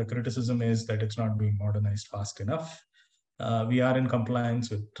 Again, the criticism is that it's not being modernized fast enough. We are in compliance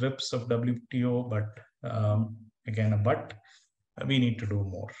with TRIPS of WTO, but again, we need to do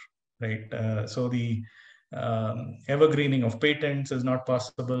more, right? So the evergreening of patents is not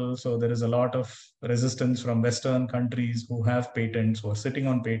possible. So there is a lot of resistance from Western countries who have patents, who are sitting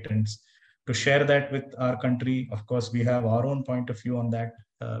on patents, to share that with our country. Of course, we have our own point of view on that,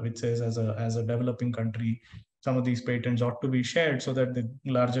 which says as a developing country, some of these patents ought to be shared so that the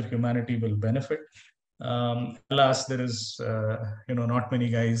larger humanity will benefit. Alas, there is not many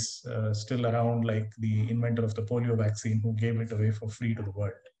guys still around, like the inventor of the polio vaccine, who gave it away for free to the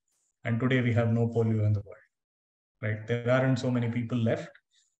world. And today we have no polio in the world, right? There aren't so many people left.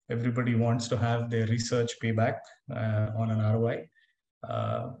 Everybody wants to have their research payback on an ROI.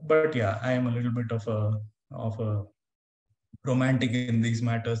 But yeah, I am a little bit of a romantic in these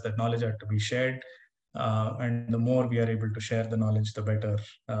matters, that knowledge had to be shared. And the more we are able to share the knowledge, the better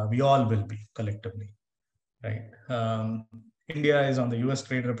we all will be collectively, right? India is on the US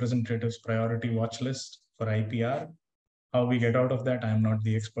Trade Representative's priority watch list for IPR. How we get out of that, I'm not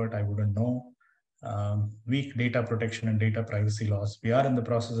the expert, I wouldn't know. Weak data protection and data privacy laws. We are in the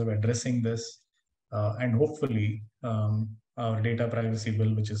process of addressing this, and hopefully our data privacy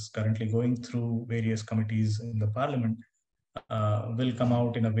bill, which is currently going through various committees in the parliament, will come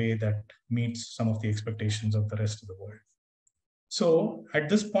out in a way that meets some of the expectations of the rest of the world. So at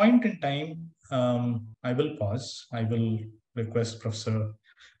this point in time, I will pause. I will request Professor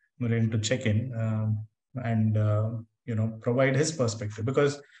Murren to check in and provide his perspective,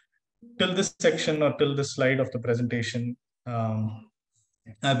 because till this section or till this slide of the presentation,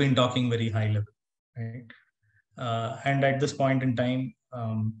 I've been talking very high level, right? And at this point in time,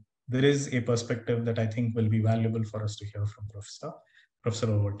 there is a perspective that I think will be valuable for us to hear from Professor.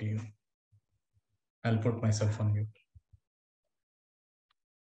 Professor, over to you. I'll put myself on mute.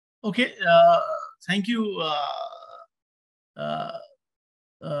 Okay, thank you,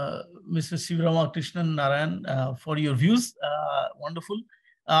 Mr. Sivaramakrishnan Narayanan, for your views. Wonderful.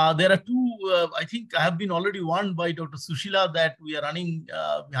 There are two, I think I have been already warned by Dr. Sushila that we are running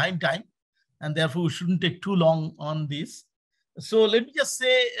behind time, and therefore we shouldn't take too long on this. So let me just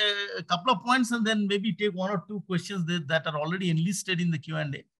say a couple of points and then maybe take one or two questions that are already enlisted in the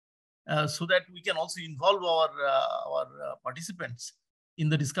Q&A, so that we can also involve our participants in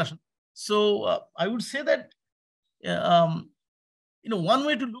the discussion. So I would say that one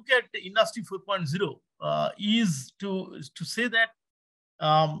way to look at Industry 4.0 is to say that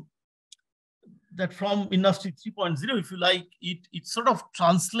that from Industry 3.0, if you like, it sort of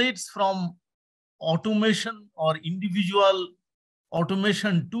translates from automation or individual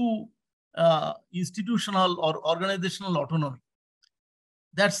automation to institutional or organizational autonomy.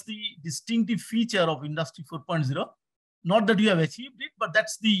 That's the distinctive feature of Industry 4.0. Not that you have achieved it, but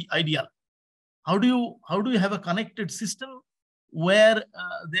that's the ideal. How do you have a connected system where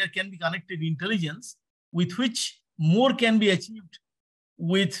there can be connected intelligence with which more can be achieved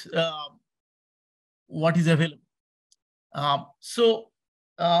with what is available? There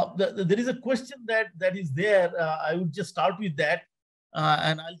is a question that is there. I would just start with that,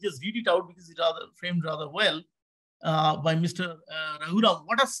 and I'll just read it out because it's framed rather well by Mr. Raghuram.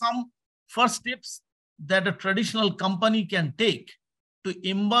 What are some first steps that a traditional company can take to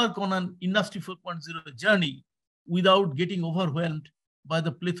embark on an Industry 4.0 journey without getting overwhelmed by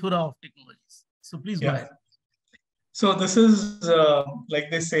the plethora of technologies? So please go ahead. So this is like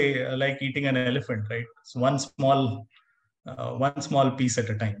they say, like eating an elephant, right? It's one small piece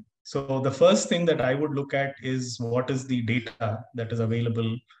at a time. So the first thing that I would look at is what is the data that is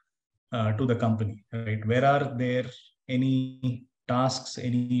available to the company, right? Where are there any tasks,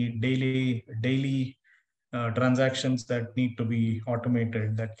 any daily transactions that need to be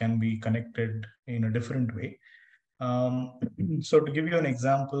automated, that can be connected in a different way? So to give you an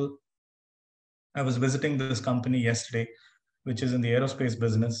example, I was visiting this company yesterday, which is in the aerospace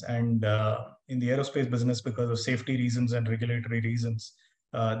business. And in the aerospace business, because of safety reasons and regulatory reasons,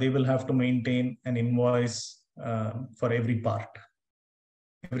 they will have to maintain an invoice for every part.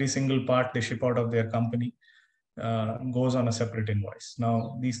 Every single part they ship out of their company goes on a separate invoice.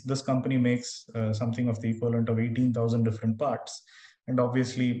 Now, this company makes something of the equivalent of 18,000 different parts. And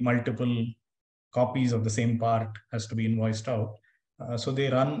obviously, multiple copies of the same part has to be invoiced out. So they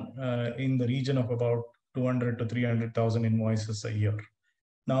run in the region of about 200 to 300,000 invoices a year.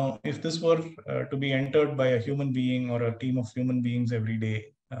 Now, if this were to be entered by a human being or a team of human beings every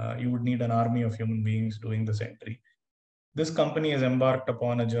day, you would need an army of human beings doing this entry. This company has embarked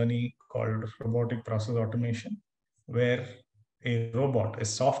upon a journey called robotic process automation, where a robot, a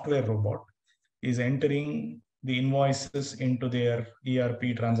software robot, is entering the invoices into their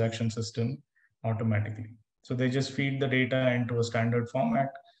ERP transaction system automatically. So they just feed the data into a standard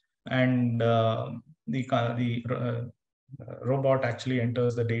format, and the robot actually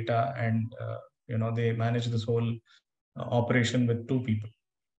enters the data, and they manage this whole operation with 2 people.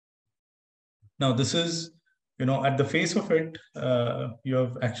 Now, this is, at the face of it, you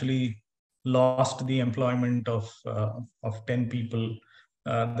have actually lost the employment of 10 people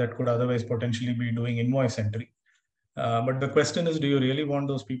that could otherwise potentially be doing invoice entry. But the question is, do you really want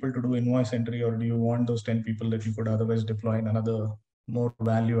those people to do invoice entry, or do you want those 10 people that you could otherwise deploy in another more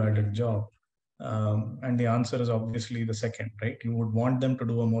value-added job? And the answer is obviously the second, right? You would want them to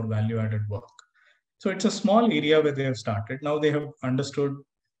do a more value-added work. So it's a small area where they have started. Now they have understood,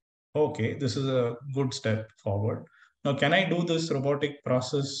 okay, this is a good step forward. Now, can I do this robotic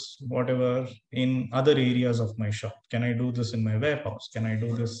process, whatever, in other areas of my shop? Can I do this in my warehouse? Can I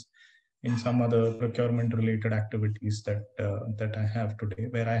do this in some other procurement-related activities that I have today,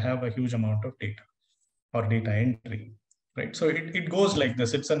 where I have a huge amount of data or data entry, right? So it goes like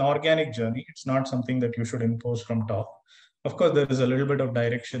this. It's an organic journey. It's not something that you should impose from top. Of course, there is a little bit of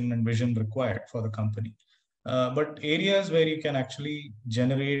direction and vision required for the company. But areas where you can actually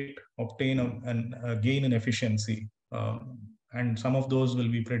obtain a gain in efficiency, and some of those will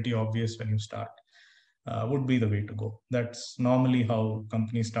be pretty obvious when you start, would be the way to go. That's normally how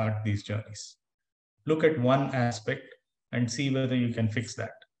companies start these journeys. Look at one aspect and see whether you can fix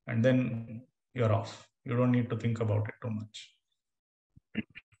that, and then you're off. You don't need to think about it too much.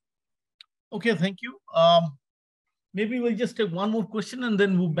 Okay, thank you. Maybe we'll just take one more question and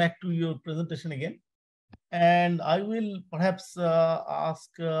then move back to your presentation again. And I will perhaps ask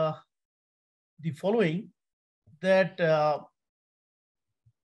the following, that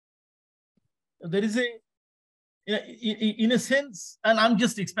there is a, in a sense, and I'm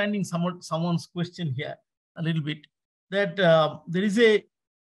just expanding someone's question here a little bit, that there is a,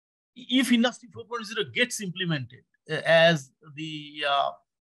 if Industry 4.0 gets implemented as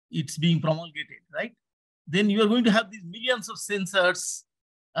it's being promulgated, right? Then you are going to have these millions of sensors,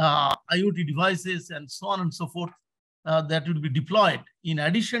 IoT devices, and so on and so forth that will be deployed in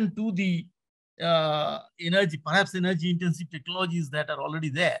addition to the perhaps energy-intensive technologies that are already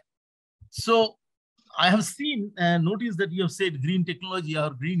there. So I have seen and noticed that you have said green technology or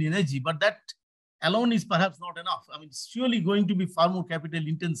green energy, but that alone is perhaps not enough. I mean, it's surely going to be far more capital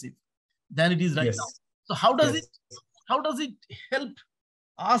intensive than it is right now. So how does it help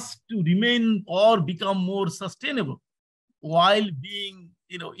us to remain or become more sustainable while being,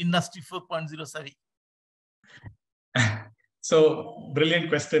 Industry 4.0 savvy? So brilliant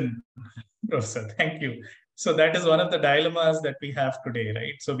question, Professor. Thank you. So that is one of the dilemmas that we have today,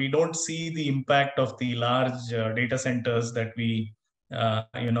 right? So we don't see the impact of the large data centers that we,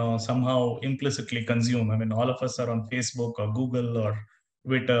 somehow implicitly consume. I mean, all of us are on Facebook or Google or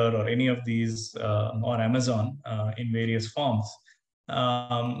Twitter or any of these or Amazon in various forms.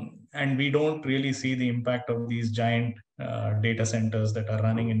 And we don't really see the impact of these giant data centers that are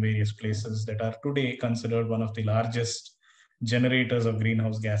running in various places that are today considered one of the largest generators of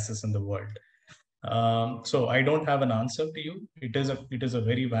greenhouse gases in the world. So I don't have an answer to you. It is a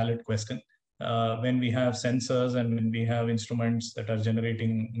very valid question. When we have sensors and when we have instruments that are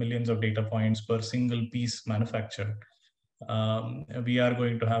generating millions of data points per single piece manufactured, we are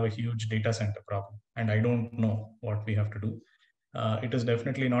going to have a huge data center problem. And I don't know what we have to do. It is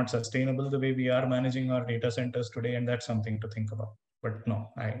definitely not sustainable the way we are managing our data centers today, and that's something to think about. But no,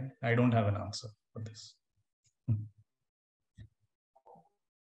 I don't have an answer for this.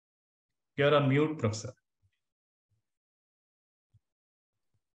 You're on mute, Professor.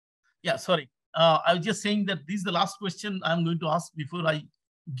 Yeah, sorry. I was just saying that this is the last question I'm going to ask before I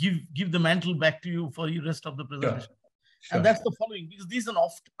give the mantle back to you for the rest of the presentation. Sure. And that's the following, because this is an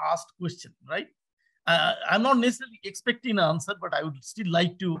oft asked question, right? I'm not necessarily expecting an answer, but I would still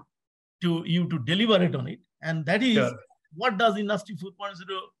like you to deliberate on it. And that is, what does Industry 4.0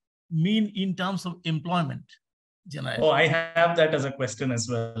 mean in terms of employment generation? Oh, I have that as a question as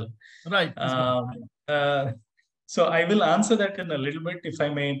well. Right. So I will answer that in a little bit, if I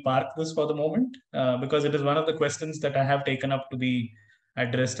may park this for the moment, because it is one of the questions that I have taken up to be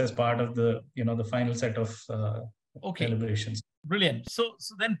addressed as part of the, the final set of deliberations. Brilliant. So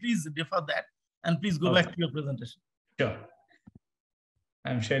then please defer that and please go back to your presentation. Sure.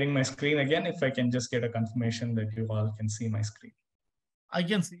 I'm sharing my screen again. If I can just get a confirmation that you all can see my screen. I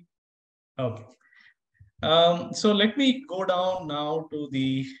can see. Okay. So let me go down now to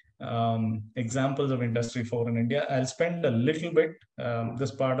the examples of Industry 4 in India. I'll spend a little bit this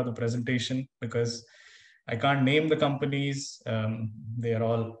part of the presentation because I can't name the companies. They are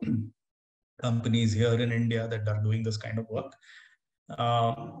all companies here in India that are doing this kind of work.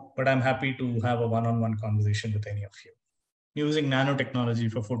 But I'm happy to have a one-on-one conversation with any of you. Using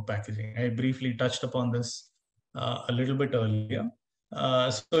nanotechnology for food packaging. I briefly touched upon this a little bit earlier.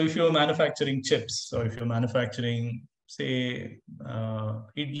 So if you're manufacturing chips, or if you're manufacturing, say,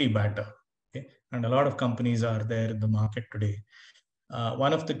 idli batter, okay, and a lot of companies are there in the market today.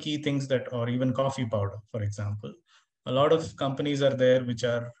 One of the key things or even coffee powder, for example, a lot of companies are there which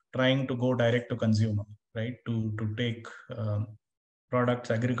are trying to go direct to consumer, right? To take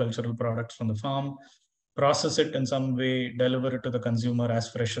products, agricultural products from the farm, process it in some way, deliver it to the consumer as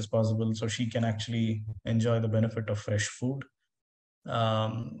fresh as possible so she can actually enjoy the benefit of fresh food.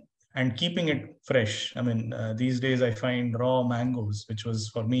 And keeping it fresh. I mean, these days I find raw mangoes, which was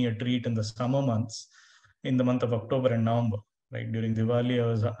for me a treat in the summer months, in the month of October and November, right? During Diwali,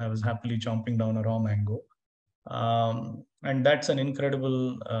 I was happily chomping down a raw mango. And that's an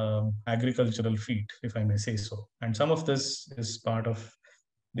incredible agricultural feat, if I may say so. And some of this is part of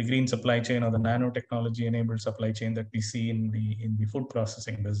the green supply chain or the nanotechnology enabled supply chain that we see in the food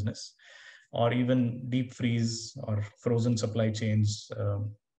processing business, or even deep freeze or frozen supply chains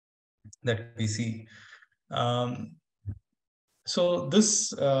that we see. So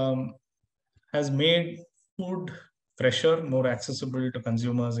this has made food fresher, more accessible to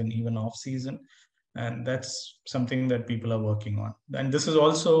consumers in even off season. And that's something that people are working on. And this is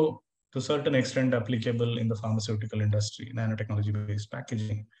also to a certain extent applicable in the pharmaceutical industry, nanotechnology-based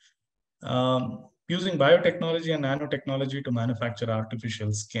packaging. Using biotechnology and nanotechnology to manufacture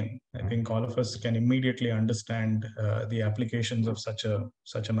artificial skin. I think all of us can immediately understand the applications of such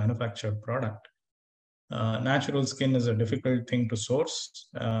a manufactured product. Natural skin is a difficult thing to source.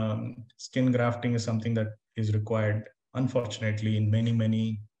 Skin grafting is something that is required, unfortunately, in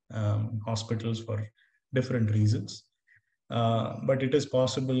many hospitals for different reasons. But it is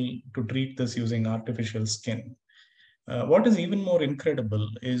possible to treat this using artificial skin. What is even more incredible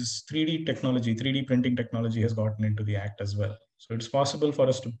is 3D technology, 3D printing technology has gotten into the act as well. So it's possible for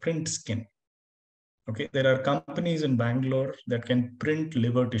us to print skin. Okay, there are companies in Bangalore that can print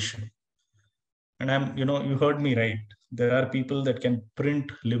liver tissue. And you heard me right. There are people that can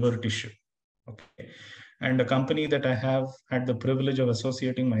print liver tissue. Okay. And a company that I have had the privilege of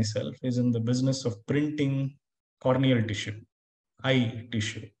associating myself is in the business of printing corneal tissue, eye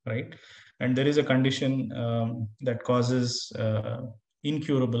tissue, right? And there is a condition that causes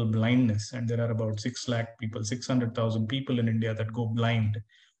incurable blindness. And there are about 6 lakh people, 600,000 people in India that go blind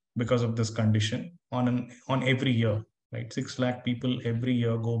because of this condition on every year, right? 6 lakh people every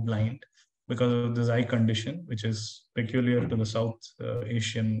year go blind because of this eye condition, which is peculiar to the South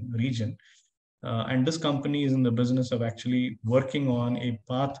Asian region. And this company is in the business of actually working on a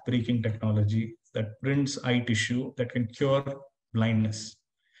path-breaking technology that prints eye tissue that can cure blindness.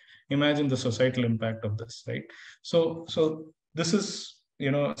 Imagine the societal impact of this, right? So this is,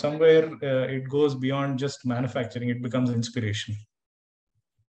 somewhere it goes beyond just manufacturing, it becomes inspiration,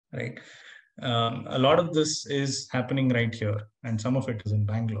 right? A lot of this is happening right here, and some of it is in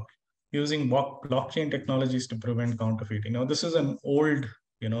Bangalore, using blockchain technologies to prevent counterfeiting. Now, this is an old,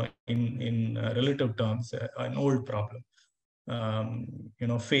 in relative terms, an old problem.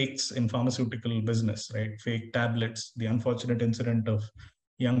 Fakes in pharmaceutical business, right? Fake tablets, the unfortunate incident of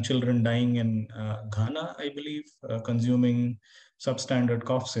young children dying in Ghana, I believe, consuming substandard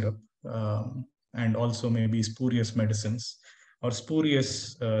cough syrup, and also maybe spurious medicines or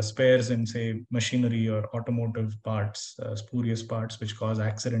spurious spares in, say, machinery or automotive parts, spurious parts which cause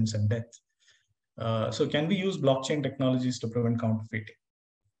accidents and death. So can we use blockchain technologies to prevent counterfeiting?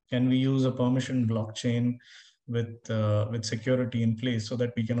 Can we use a permission blockchain with security in place so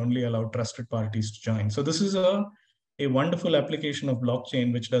that we can only allow trusted parties to join? So this is a wonderful application of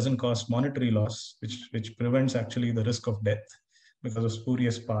blockchain which doesn't cause monetary loss, which prevents actually the risk of death because of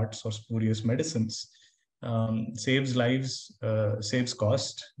spurious parts or spurious medicines. Saves lives, saves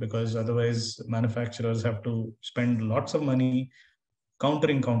cost, because otherwise manufacturers have to spend lots of money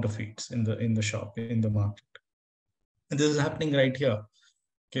countering counterfeits in the shop, in the market. And this is happening right here.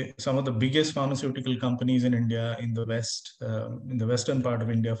 Okay, some of the biggest pharmaceutical companies in India, in the West, in the western part of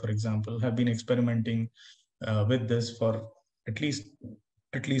India, for example, have been experimenting with this for at least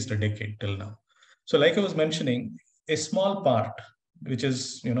a decade till now. So, like I was mentioning, a small part, which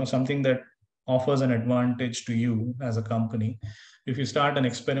is something that offers an advantage to you as a company, if you start an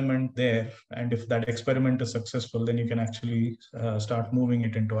experiment there, and if that experiment is successful, then you can actually start moving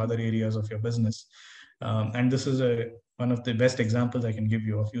it into other areas of your business. And this is one of the best examples I can give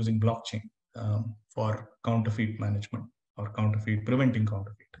you of using blockchain for counterfeit management or preventing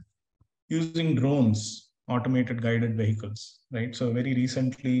counterfeit. Using drones, automated guided vehicles, right? So very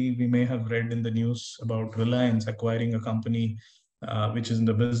recently, we may have read in the news about Reliance acquiring a company which is in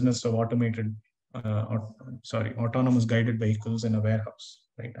the business of autonomous guided vehicles in a warehouse,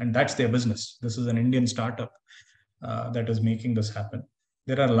 right? And that's their business. This is an Indian startup that is making this happen.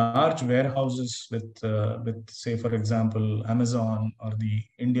 There are large warehouses with say, for example, Amazon or the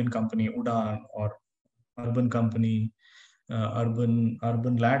Indian company Udaan or urban company,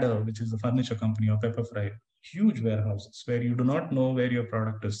 Urban Ladder, which is the furniture company, or Pepperfry. Huge warehouses where you do not know where your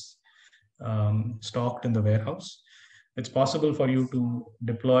product is stocked in the warehouse. It's possible for you to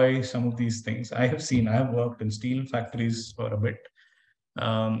deploy some of these things. I have worked in steel factories for a bit.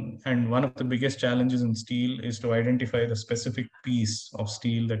 And one of the biggest challenges in steel is to identify the specific piece of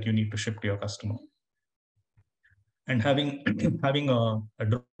steel that you need to ship to your customer. And having a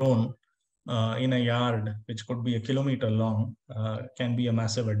drone in a yard, which could be a kilometer long, can be a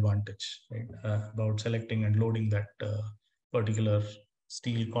massive advantage, right? About selecting and loading that particular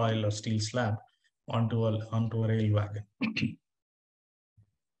steel coil or steel slab onto a rail wagon.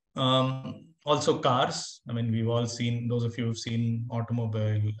 Also cars. I mean, we've all seen, those of you who've seen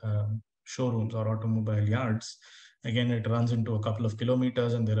automobile showrooms or automobile yards. Again, it runs into a couple of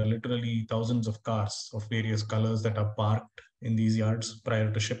kilometers and there are literally thousands of cars of various colors that are parked in these yards prior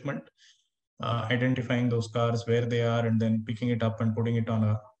to shipment. Identifying those cars, where they are, and then picking it up and putting it on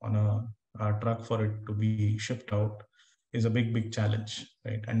a truck for it to be shipped out is a big challenge,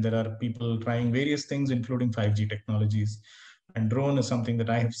 right? And there are people trying various things, including 5G technologies. And drone is something that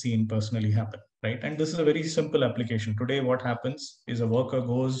I have seen personally happen, right? And this is a very simple application. Today, what happens is a worker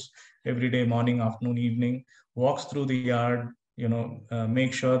goes every day, morning, afternoon, evening, walks through the yard,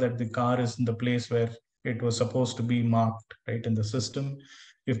 make sure that the car is in the place where it was supposed to be marked, right, in the system.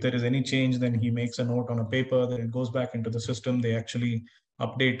 If there is any change, then he makes a note on a paper, then it goes back into the system. They actually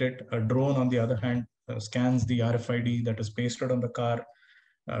update it. A drone, on the other hand, scans the RFID that is pasted on the car,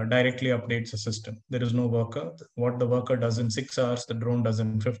 directly updates the system. There is no worker. What the worker does in 6 hours, the drone does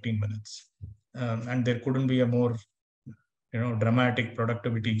in 15 minutes. And there couldn't be a more dramatic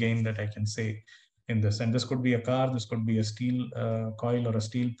productivity gain that I can say in this. And this could be a car, this could be a steel coil or a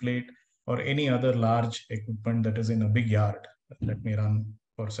steel plate, or any other large equipment that is in a big yard that may run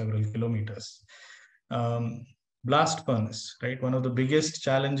for several kilometers. Blast furnace, right? One of the biggest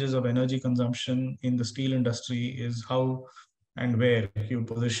challenges of energy consumption in the steel industry is how and where you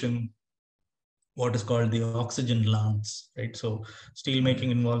position what is called the oxygen lance, right? So steel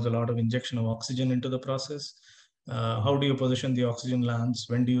making involves a lot of injection of oxygen into the process. How do you position the oxygen lance?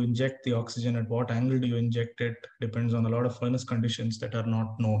 When do you inject the oxygen? At what angle do you inject it? Depends on a lot of furnace conditions that are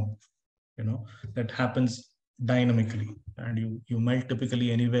not known. That happens dynamically, and you melt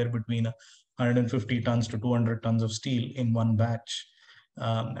typically anywhere between 150 tons to 200 tons of steel in one batch.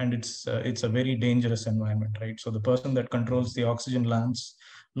 And it's a very dangerous environment, right? So the person that controls the oxygen lance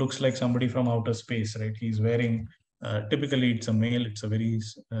looks like somebody from outer space, right? He's wearing, typically it's a male, it's a very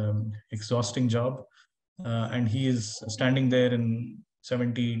exhausting job. And he is standing there in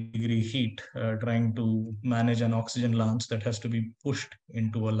 70-degree heat, trying to manage an oxygen lance that has to be pushed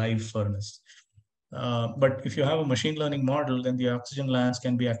into a live furnace. But if you have a machine learning model, then the oxygen lance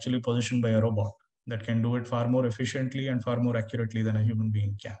can be actually positioned by a robot that can do it far more efficiently and far more accurately than a human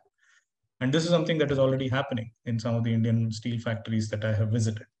being can. And this is something that is already happening in some of the Indian steel factories that I have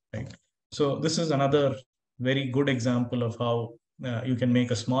visited, right? So this is another very good example of how you can make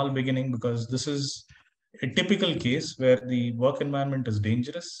a small beginning, because this is a typical case where the work environment is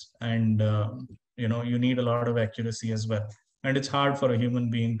dangerous, and you need a lot of accuracy as well. And it's hard for a human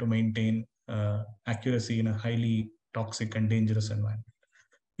being to maintain accuracy in a highly toxic and dangerous environment.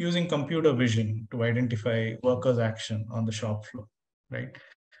 Using computer vision to identify workers' action on the shop floor, right?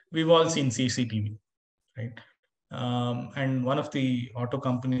 We've all seen CCTV, right? And one of the auto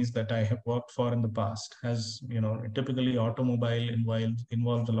companies that I have worked for in the past has, typically automobile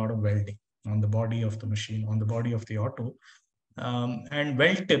involves a lot of welding on the body of the machine, on the body of the auto. And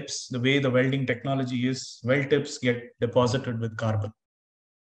weld tips, the way the welding technology is, weld tips get deposited with carbon.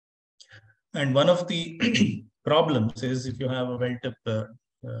 And one of the problems is, if you have a weld tip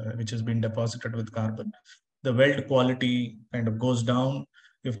which has been deposited with carbon, the weld quality kind of goes down.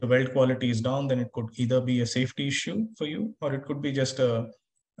 If the weld quality is down, then it could either be a safety issue for you, or it could be just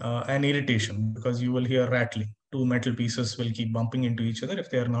an irritation, because you will hear rattling. Two metal pieces will keep bumping into each other if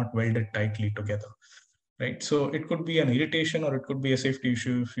they are not welded tightly together, right? So it could be an irritation, or it could be a safety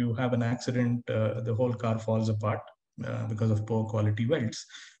issue. If you have an accident, the whole car falls apart because of poor quality welds.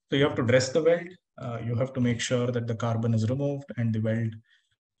 So you have to dress the weld. You have to make sure that the carbon is removed and the weld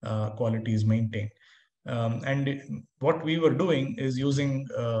quality is maintained. And what we were doing is using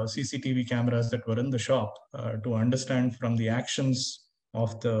CCTV cameras that were in the shop to understand from the actions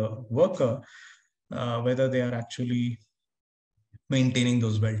of the worker whether they are actually maintaining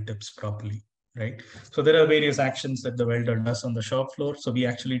those weld tips properly, right? So there are various actions that the welder does on the shop floor. So we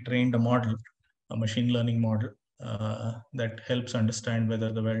actually trained a model, a machine learning model that helps understand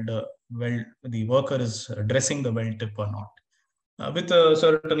whether the worker is dressing the weld tip or not, with a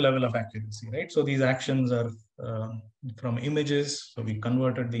certain level of accuracy, right? So these actions are from images. So we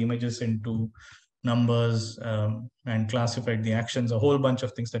converted the images into numbers and classified the actions, a whole bunch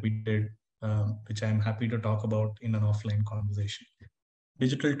of things that we did, which I'm happy to talk about in an offline conversation.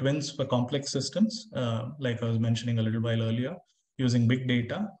 Digital twins for complex systems, like I was mentioning a little while earlier, using big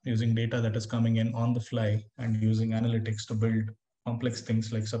data, using data that is coming in on the fly, and using analytics to build complex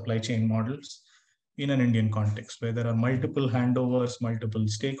things like supply chain models in an Indian context, where there are multiple handovers, multiple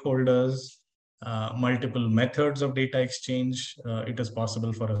stakeholders, multiple methods of data exchange. It is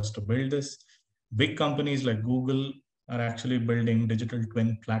possible for us to build this. Big companies like Google are actually building digital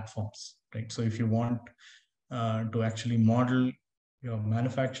twin platforms, right? So if you want to actually model your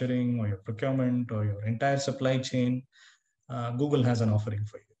manufacturing or your procurement or your entire supply chain, Google has an offering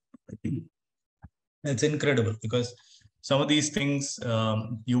for you. It's incredible, because some of these things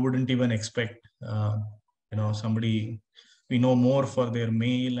you wouldn't even expect. Somebody we know more for their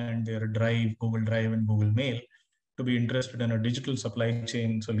mail and their Drive, Google Drive and Google Mail, to be interested in a digital supply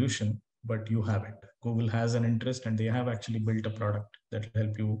chain solution, but you haven't. Google has an interest, and they have actually built a product that will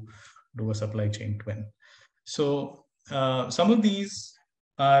help you do a supply chain twin. So some of these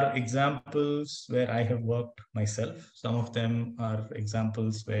are examples where I have worked myself. Some of them are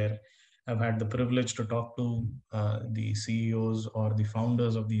examples where I've had the privilege to talk to the CEOs or the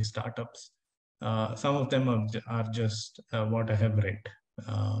founders of these startups. Some of them are just what I have read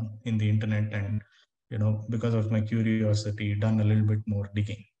in the internet and because of my curiosity, done a little bit more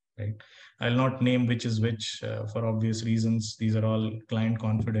digging, right? I'll not name which is which for obvious reasons. These are all client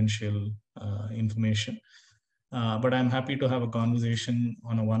confidential information. But I'm happy to have a conversation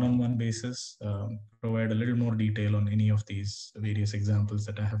on a one-on-one basis, provide a little more detail on any of these various examples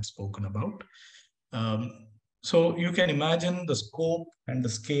that I have spoken about. So you can imagine the scope and the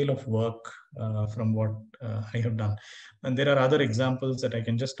scale of work from what I have done. And there are other examples that I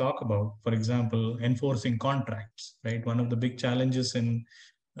can just talk about. For example, enforcing contracts, right? One of the big challenges in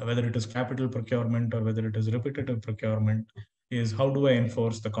whether it is capital procurement or whether it is repetitive procurement is how do I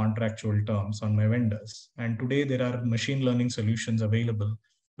enforce the contractual terms on my vendors? And today there are machine learning solutions available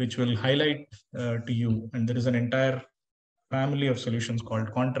which will highlight to you, and there is an entire family of solutions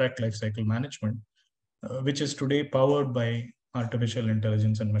called contract lifecycle management, which is today powered by artificial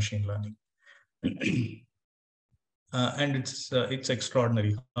intelligence and machine learning. And it's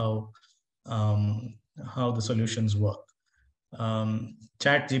extraordinary how the solutions work.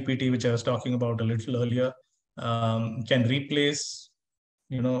 Chat GPT, which I was talking about a little earlier, can replace,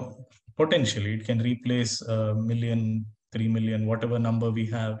 potentially it can replace 1 million, 3 million, whatever number we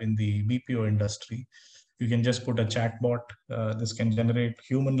have in the BPO industry. You can just put a chatbot. This can generate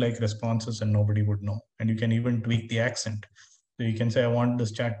human-like responses and nobody would know. And you can even tweak the accent. So you can say, I want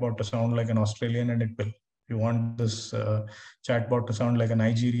this chatbot to sound like an Australian, and it will. If you want this chatbot to sound like a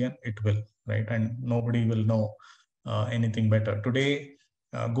Nigerian, it will, right? And nobody will know anything better. Today,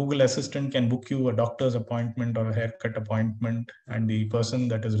 Google Assistant can book you a doctor's appointment or a haircut appointment, and the person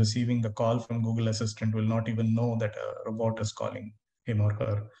that is receiving the call from Google Assistant will not even know that a robot is calling him or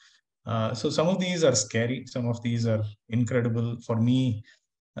her. So some of these are scary. Some of these are incredible for me.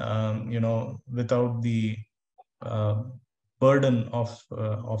 Without the burden of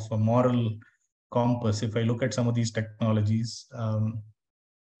a moral compass, if I look at some of these technologies,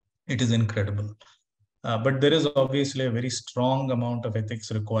 it is incredible. But there is obviously a very strong amount of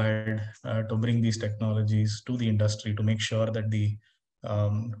ethics required to bring these technologies to the industry to make sure that the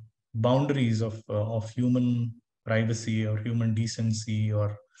boundaries of human privacy or human decency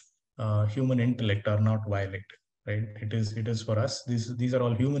or human intellect are not violated, right? It is for us. These are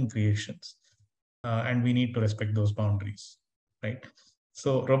all human creations, and we need to respect those boundaries, right?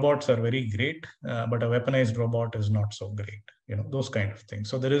 So robots are very great, but a weaponized robot is not so great. Those kind of things.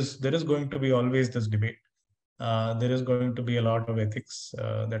 So there is going to be always this debate. There is going to be a lot of ethics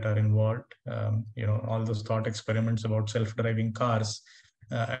that are involved. All those thought experiments about self-driving cars.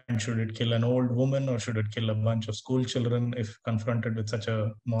 And should it kill an old woman or should it kill a bunch of school children if confronted with such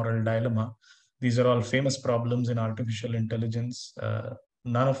a moral dilemma? These are all famous problems in artificial intelligence, for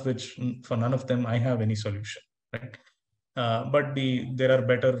none of them I have any solution, right? But there are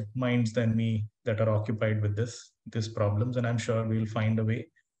better minds than me that are occupied with these problems, and I'm sure we'll find a way,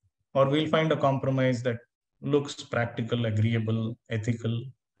 or we'll find a compromise that looks practical, agreeable, ethical,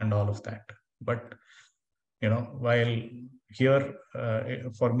 and all of that. But while here,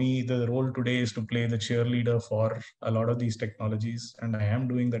 for me, the role today is to play the cheerleader for a lot of these technologies, and I am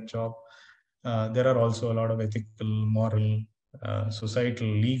doing that job. There are also a lot of ethical, moral, societal,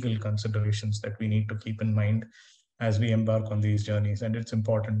 legal considerations that we need to keep in mind as we embark on these journeys. And it's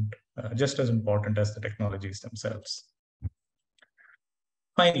important, just as important as the technologies themselves.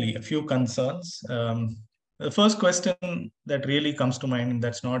 Finally, a few concerns. The first question that really comes to mind, and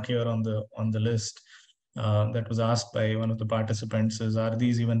that's not here on the list, that was asked by one of the participants is, are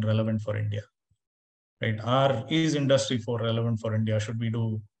these even relevant for India? Right? Is Industry 4 relevant for India? Should we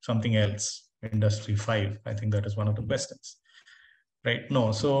do something else? Industry 5, I think that is one of the questions. Right?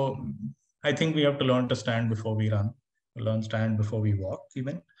 No. So I think we have to learn to stand before we run, stand before we walk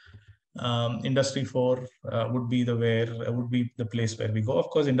even. Industry 4 would be the place where we go. Of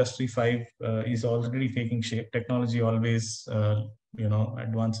course, Industry 5 is already taking shape. Technology always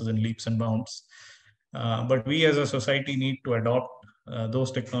advances in leaps and bounds. But we as a society need to adopt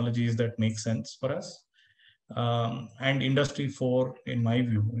those technologies that make sense for us. And Industry 4, in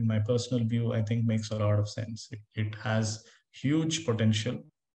my personal view, I think makes a lot of sense. It has huge potential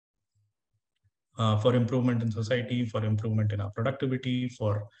for improvement in society, for improvement in our productivity,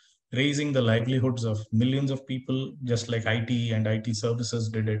 for raising the livelihoods of millions of people, just like IT and IT services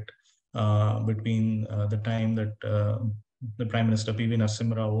did it between the time that the Prime Minister P.V.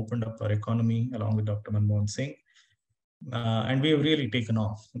 Narasimha Rao opened up our economy along with Dr. Manmohan Singh. And we have really taken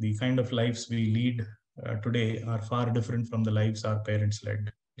off. The kind of lives we lead today are far different from the lives our parents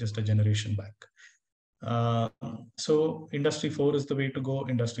led just a generation back. So Industry 4 is the way to go.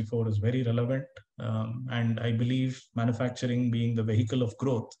 Industry 4 is very relevant. And I believe manufacturing being the vehicle of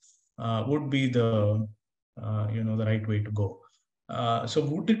growth would be the right way to go. So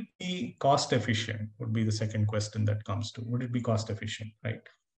would it be cost efficient? Would be the second question that comes to. Would it be cost efficient, right?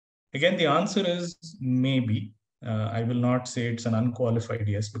 Again, the answer is maybe. I will not say it's an unqualified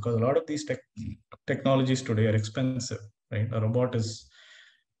yes, because a lot of these technologies today are expensive, right? A robot is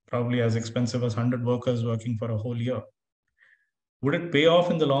probably as expensive as 100 workers working for a whole year. Would it pay off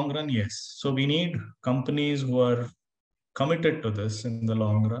in the long run? Yes. So we need companies who are committed to this in the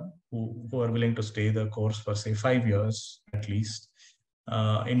long run, who are willing to stay the course for, say, 5 years at least,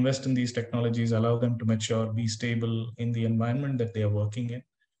 invest in these technologies, allow them to mature, be stable in the environment that they are working in,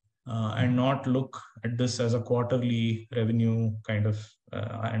 and not look at this as a quarterly revenue kind of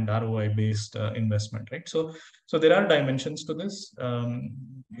and ROI based investment, right? So there are dimensions to this.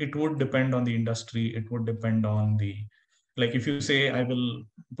 It would depend on the industry. It would depend on the, like if you say I will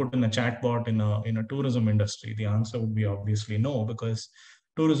put in a chatbot in a tourism industry, the answer would be obviously no, because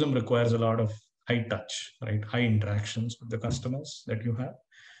tourism requires a lot of high touch, right? High interactions with the customers that you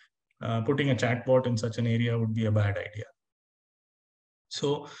have. Putting a chatbot in such an area would be a bad idea.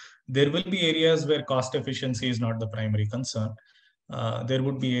 So there will be areas where cost efficiency is not the primary concern. There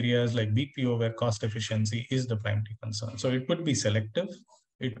would be areas like BPO where cost efficiency is the primary concern. So it would be selective.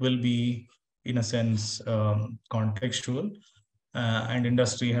 It will be, in a sense, contextual, and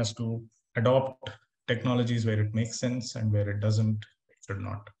industry has to adopt technologies where it makes sense, and where it doesn't, it should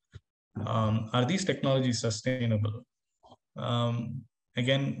not. Are these technologies sustainable?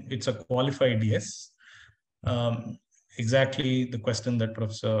 Again, it's a qualified yes. Exactly the question that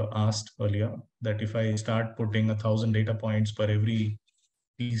Professor asked earlier, that if I start putting 1,000 data points per every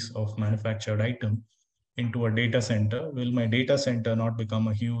piece of manufactured item into a data center, will my data center not become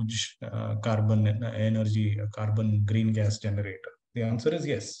a huge carbon energy, carbon green gas generator? The answer is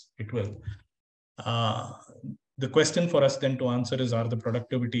yes, it will. The question for us then to answer is, are the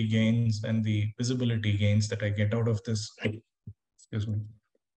productivity gains and the visibility gains that I get out of this, excuse me,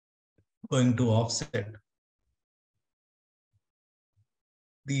 going to offset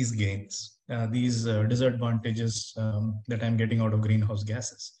these gains, these disadvantages that I'm getting out of greenhouse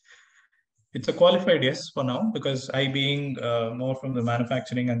gases? It's a qualified yes for now, because I, being more from the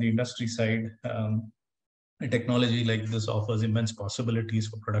manufacturing and the industry side, a technology like this offers immense possibilities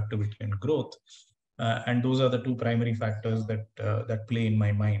for productivity and growth. And those are the two primary factors that play in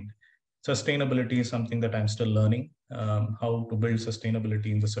my mind. Sustainability is something that I'm still learning, how to build sustainability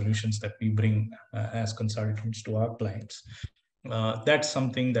in the solutions that we bring as consultants to our clients. That's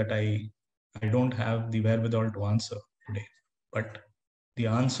something that I don't have the wherewithal to answer today. But the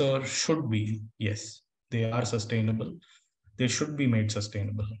answer should be yes, they are sustainable. They should be made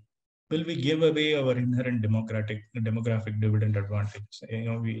sustainable. Will we give away our inherent demographic dividend advantage? You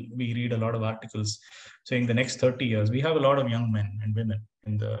know, we read a lot of articles saying the next 30 years, we have a lot of young men and women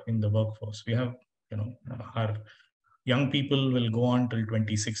in the workforce. We have, you know, our young people will go on till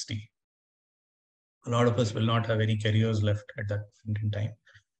 2060. A lot of us will not have any careers left at that point in time.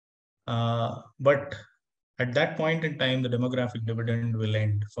 But at that point in time, the demographic dividend will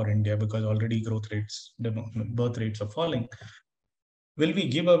end for India, because already growth rates, birth rates are falling. Will we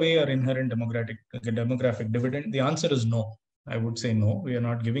give away our inherent demographic dividend? The answer is no. I would say no. We are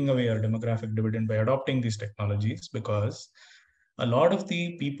not giving away our demographic dividend by adopting these technologies, because a lot of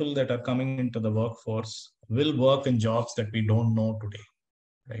the people that are coming into the workforce will work in jobs that we don't know today,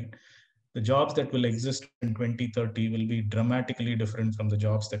 right? The jobs that will exist in 2030 will be dramatically different from the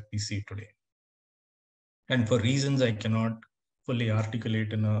jobs that we see today. And for reasons I cannot fully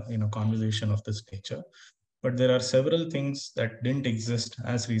articulate in a conversation of this nature, but there are several things that didn't exist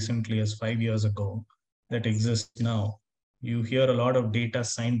as recently as 5 years ago that exist now. You hear a lot of data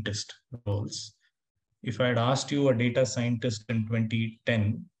scientist roles. If I had asked you a data scientist in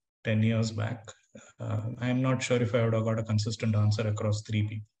 2010, 10 years back, I'm not sure if I would have got a consistent answer across 3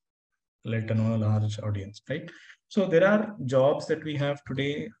 people, let alone a large audience, right? So there are jobs that we have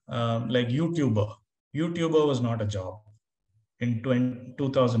today, like YouTuber. YouTuber was not a job in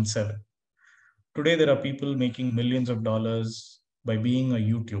 2007. Today, there are people making millions of dollars by being a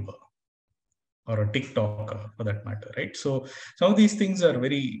YouTuber or a TikToker, for that matter, right? So some of these things are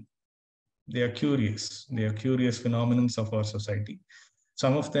they are curious. They are curious phenomena of our society.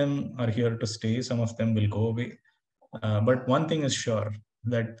 Some of them are here to stay. Some of them will go away. But one thing is sure,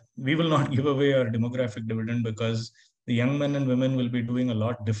 that we will not give away our demographic dividend, because the young men and women will be doing a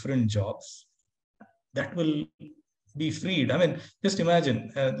lot different jobs that will be freed. I mean, just imagine,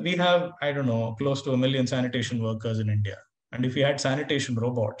 we have, I don't know, close to 1 million sanitation workers in India. And if we had sanitation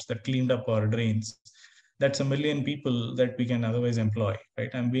robots that cleaned up our drains, that's 1 million people that we can otherwise employ, right?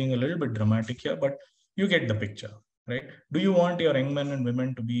 I'm being a little bit dramatic here, but you get the picture, right? Do you want your young men and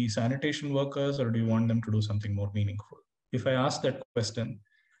women to be sanitation workers, or do you want them to do something more meaningful? If I ask that question,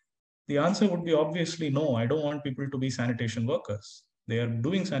 the answer would be obviously no. I don't want people to be sanitation workers. They are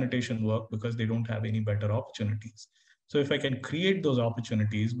doing sanitation work because they don't have any better opportunities. So if I can create those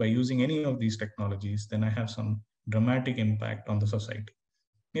opportunities by using any of these technologies, then I have some dramatic impact on the society.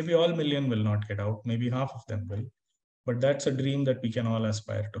 Maybe all million will not get out, maybe half of them will, but that's a dream that we can all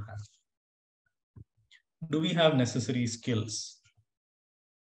aspire to have. Do we have necessary skills?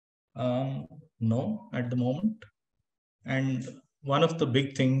 No, at the moment. And one of the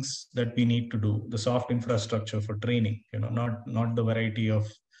big things that we need to do, the soft infrastructure for training, not the variety of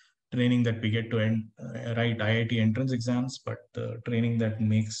training that we get to write IIT entrance exams, but the training that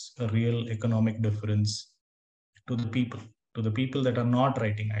makes a real economic difference to the people that are not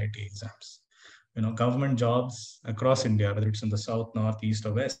writing IIT exams. Government jobs across India, whether it's in the south, north, east,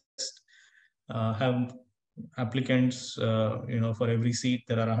 or west, have applicants. For every seat,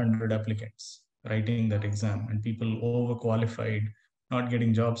 there are 100 applicants writing that exam, and people overqualified, not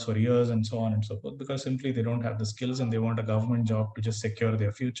getting jobs for years, and so on and so forth, because simply they don't have the skills and they want a government job to just secure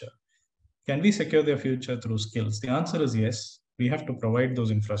their future. Can we secure their future through skills? The answer is yes. We have to provide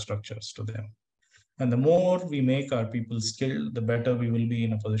those infrastructures to them. And the more we make our people skilled, the better we will be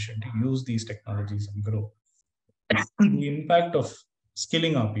in a position to use these technologies and grow. The impact of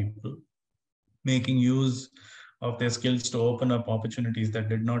skilling our people, making use of their skills to open up opportunities that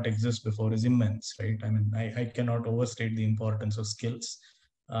did not exist before, is immense, right? I mean, I cannot overstate the importance of skills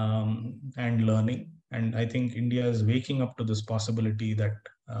and learning. And I think India is waking up to this possibility that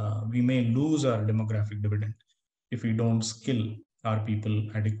we may lose our demographic dividend if we don't skill our people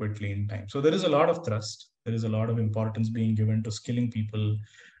adequately in time. So there is a lot of thrust. There is a lot of importance being given to skilling people,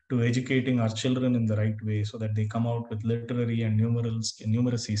 to educating our children in the right way so that they come out with literary and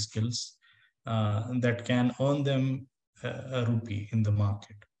numeracy skills that can earn them a rupee in the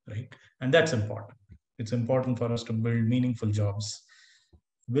market, right? And that's important. It's important for us to build meaningful jobs.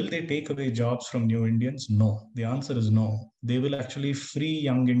 Will they take away jobs from new Indians? No. The answer is no. They will actually free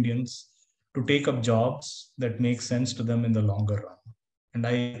young Indians to take up jobs that make sense to them in the longer run. And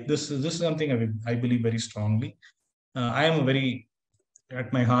this is something I believe very strongly.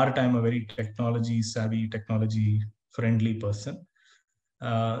 At my heart, I'm a very technology savvy, technology friendly person.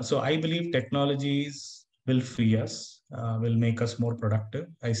 So I believe technologies will free us, will make us more productive.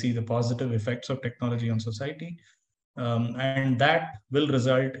 I see the positive effects of technology on society. And that will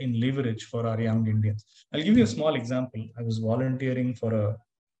result in leverage for our young Indians. I'll give you a small example. I was volunteering for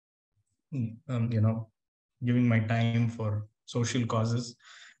giving my time for social causes.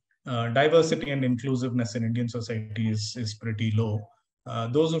 Diversity and inclusiveness in Indian society is pretty low.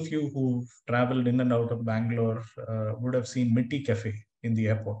 Those of you who've traveled in and out of Bangalore would have seen Mitti Cafe in the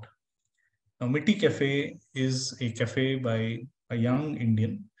airport. Now, Mitti Cafe is a cafe by a young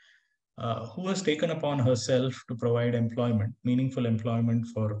Indian who has taken upon herself to provide employment, meaningful employment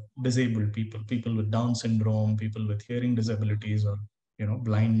for disabled people, people with Down syndrome, people with hearing disabilities or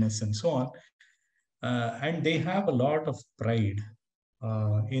blindness and so on. And they have a lot of pride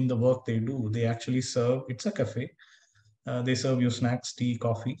in the work they do. They actually serve, it's a cafe. They serve you snacks, tea,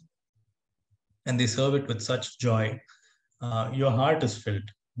 coffee, and they serve it with such joy. Your heart is filled,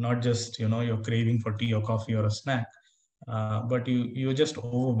 not just, you're craving for tea or coffee or a snack, but you're just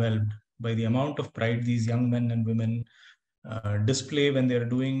overwhelmed by the amount of pride these young men and women display when they're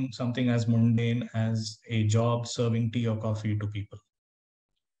doing something as mundane as a job serving tea or coffee to people.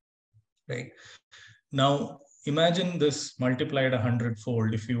 Right? Now, imagine this multiplied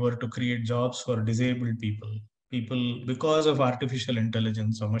 100-fold if you were to create jobs for disabled people because of artificial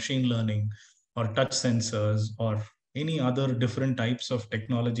intelligence or machine learning or touch sensors or any other different types of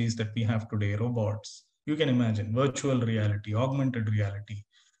technologies that we have today, robots. You can imagine virtual reality, augmented reality.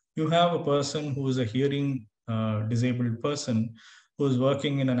 You have a person who is a hearing disabled person who is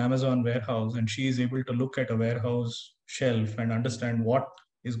working in an Amazon warehouse, and she is able to look at a warehouse shelf and understand what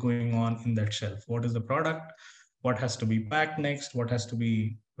is going on in that shelf. What is the product? What has to be packed next? What has to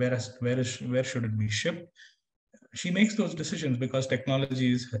be, where should it be shipped? She makes those decisions because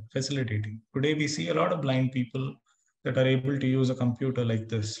technology is facilitating. Today, we see a lot of blind people that are able to use a computer like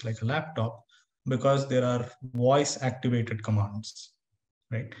this, like a laptop, because there are voice-activated commands,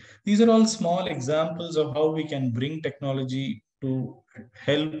 right? These are all small examples of how we can bring technology to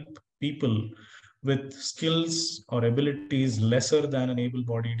help people with skills or abilities lesser than an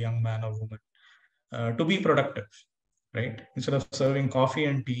able-bodied young man or woman to be productive, right? Instead of serving coffee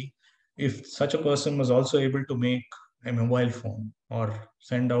and tea, if such a person was also able to make a mobile phone or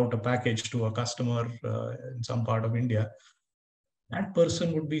send out a package to a customer in some part of India, that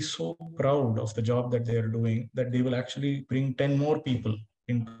person would be so proud of the job that they are doing that they will actually bring 10 more people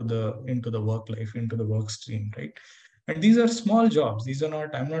into the work life, into the work stream, right? And these are small jobs. These are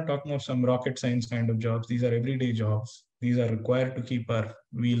not, I'm not talking of some rocket science kind of jobs. These are everyday jobs. These are required to keep our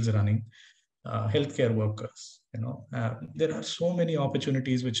wheels running. Healthcare workers, there are so many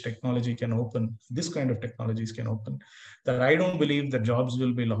opportunities which technology can open. This kind of technologies can open, that I don't believe that jobs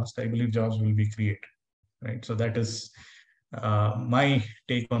will be lost. I believe jobs will be created, right? So that is my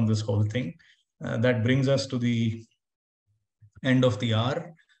take on this whole thing. That brings us to the end of the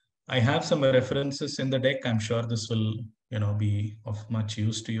hour. I have some references in the deck. I'm sure this will, be of much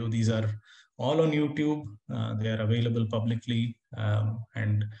use to you. These are all on YouTube. They are available publicly,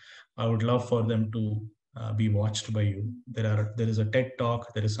 and I would love for them to be watched by you. There is a TED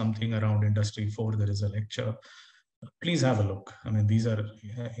talk. There is something around Industry 4. There is a lecture. Please have a look. I mean, these are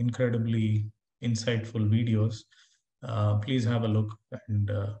incredibly insightful videos. Please have a look,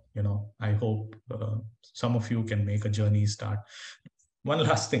 and I hope some of you can make a journey start. One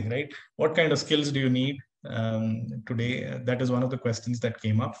last thing, right? What kind of skills do you need today? That is one of the questions that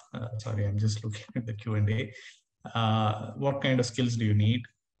came up. Sorry, I'm just looking at the Q&A. What kind of skills do you need?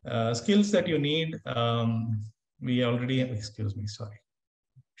 Skills that you need, we already, excuse me, sorry.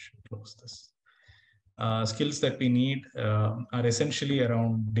 I should close this. Skills that we need are essentially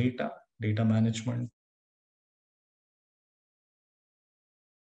around data management.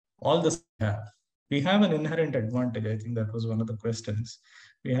 All this we have an inherent advantage. I think that was one of the questions.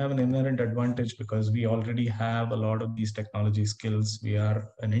 We have an inherent advantage because we already have a lot of these technology skills. We are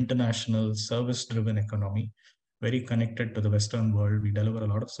an international service-driven economy, very connected to the Western world. We deliver a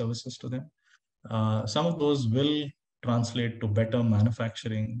lot of services to them. Some of those will translate to better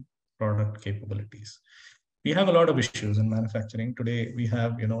manufacturing product capabilities. We have a lot of issues in manufacturing. Today, we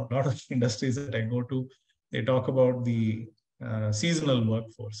have a lot of industries that I go to, they talk about the seasonal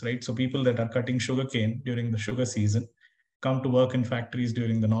workforce, right? So people that are cutting sugarcane during the sugar season come to work in factories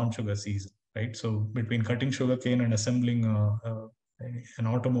during the non-sugar season, right? So between cutting sugarcane and assembling an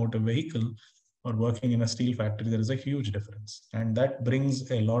automotive vehicle or working in a steel factory, there is a huge difference. And that brings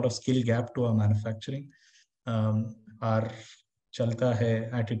a lot of skill gap to our manufacturing. Our chalta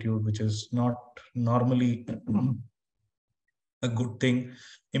hai attitude, which is not normally a good thing,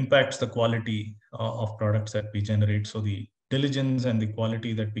 impacts the quality of products that we generate. So the diligence and the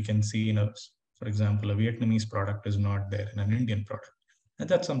quality that we can see in for example, a Vietnamese product is not there in an Indian product. And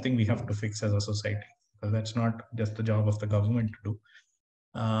that's something we have to fix as a society, because that's not just the job of the government to do.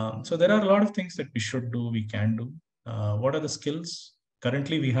 So there are a lot of things that we should do, we can do. What are the skills?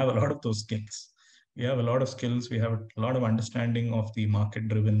 Currently, we have a lot of those skills. We have a lot of skills. We have a lot of understanding of the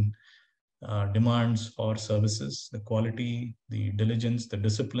market-driven demands for services, the quality, the diligence, the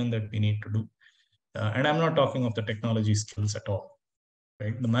discipline that we need to do. And I'm not talking of the technology skills at all,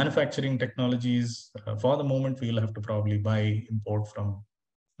 right? The manufacturing technologies, for the moment, we'll have to probably buy, import from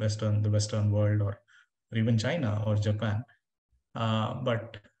the Western world, or even China or Japan.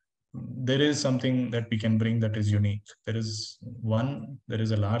 But there is something that we can bring that is unique. There is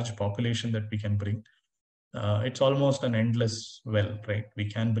a large population that we can bring. It's almost an endless well, right? We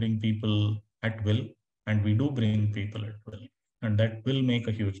can bring people at will, and we do bring people at will, and that will make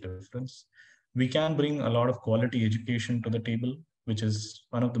a huge difference. We can bring a lot of quality education to the table, which is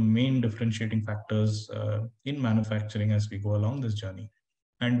one of the main differentiating factors in manufacturing as we go along this journey.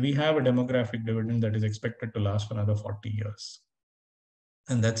 And we have a demographic dividend that is expected to last for another 40 years.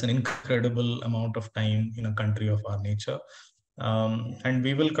 And that's an incredible amount of time in a country of our nature. And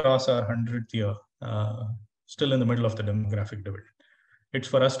we will cross our 100th year, still in the middle of the demographic dividend. It's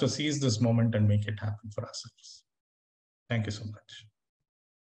for us to seize this moment and make it happen for ourselves. Thank you so much.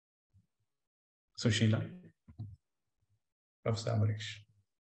 Sushila. Professor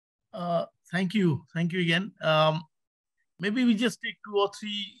Amrish. Thank you. Thank you again. Maybe we just take 2 or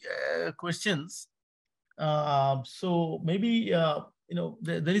 3 questions. So maybe,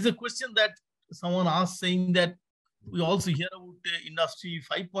 there is a question that someone asked, saying that we also hear about Industry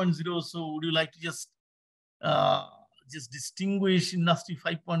 5.0. So would you like to just distinguish Industry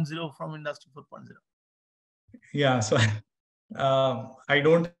 5.0 from Industry 4.0? Yeah, so I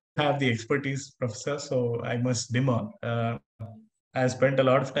don't have the expertise, Professor, so I must dimmer. I spent a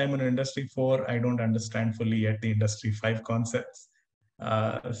lot of time in Industry 4. I don't understand fully yet the Industry 5 concepts.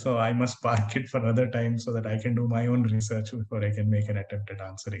 So I must park it for another time so that I can do my own research before I can make an attempt at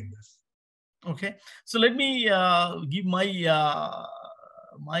answering this. Okay. So let me give my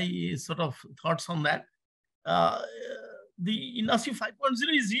my sort of thoughts on that. The Industry 5.0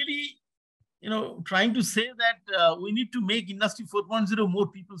 is really, trying to say that we need to make Industry 4.0 more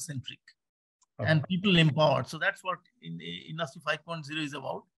people-centric and people-empowered. So that's what Industry 5.0 is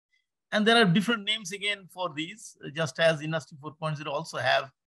about. And there are different names again for these, just as Industry 4.0 also have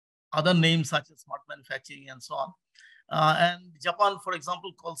other names such as smart manufacturing and so on. And Japan, for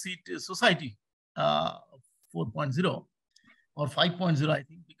example, calls it society 4.0 or 5.0, I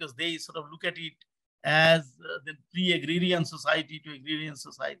think, because they sort of look at it as the pre-agrarian society to agrarian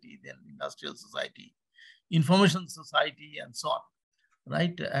society, then industrial society, information society, and so on,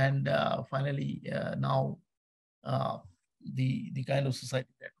 right? And finally, now the kind of society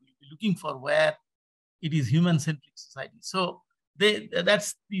that we'll be looking for, where it is human-centric society. So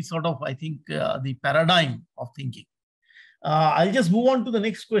that's the sort of, I think, the paradigm of thinking. I'll just move on to the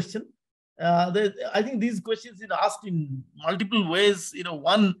next question. I think these questions are asked in multiple ways.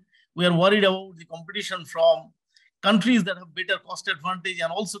 One, we are worried about the competition from countries that have better cost advantage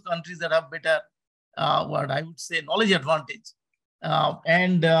and also countries that have better, what I would say, knowledge advantage.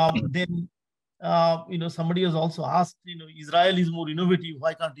 Then, somebody has also asked, Israel is more innovative,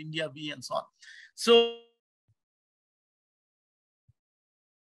 why can't India be, and so on. So,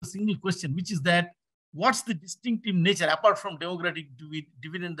 a single question, which is that, what's the distinctive nature, apart from democratic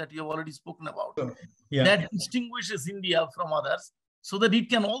dividend that you have already spoken about, that distinguishes India from others, so that it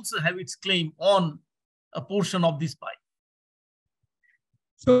can also have its claim on a portion of this pie?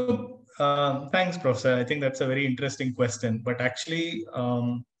 So thanks, Professor. I think that's a very interesting question. But actually,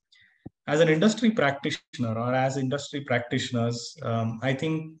 as an industry practitioner or as industry practitioners, I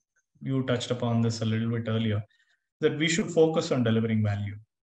think you touched upon this a little bit earlier, that we should focus on delivering value,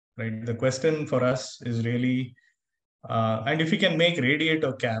 right? The question for us is really, and if we can make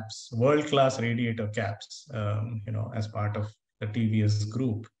radiator caps, world-class radiator caps, as part of the TVS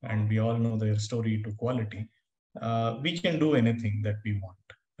group, and we all know their story to quality, we can do anything that we want,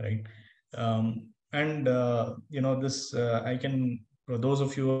 right? This I can, for those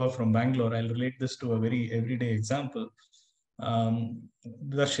of you who are from Bangalore, I'll relate this to a very everyday example.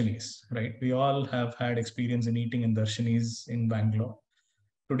 Darshanis, right? We all have had experience in eating in Darshanis in Bangalore.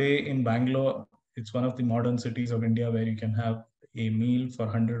 Today in Bangalore, it's one of the modern cities of India where you can have a meal for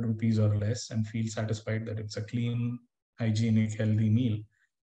 100 rupees or less and feel satisfied that it's a clean, hygienic, healthy meal.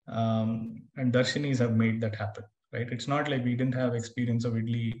 And Darshanis have made that happen, right? It's not like we didn't have experience of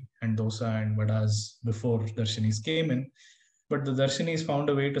idli and dosa and vadas before Darshanis came in, but the Darshanis found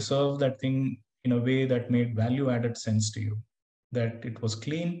a way to serve that thing in a way that made value-added sense to you, that it was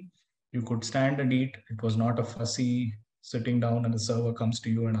clean, you could stand and eat, it was not a fussy sitting down and the server comes to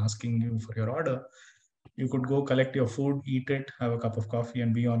you and asking you for your order. You could go collect your food, eat it, have a cup of coffee,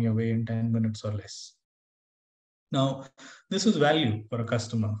 and be on your way in 10 minutes or less. Now, this is value for a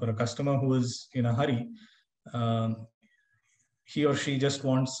customer who is in a hurry. He or she just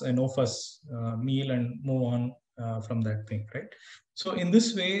wants a no-fuss meal and move on from that thing, right? So in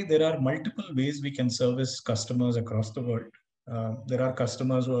this way, there are multiple ways we can service customers across the world. There are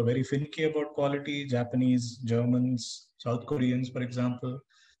customers who are very finicky about quality, Japanese, Germans, South Koreans, for example.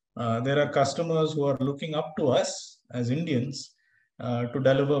 There are customers who are looking up to us as Indians to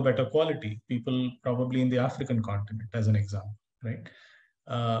deliver better quality. People probably in the African continent, as an example, right?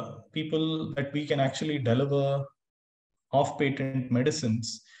 People that we can actually deliver off-patent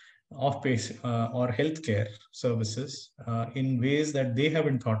medicines, off-pace or healthcare services in ways that they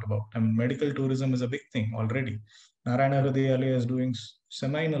haven't thought about. I mean, medical tourism is a big thing already. Narayana Hridayalaya is doing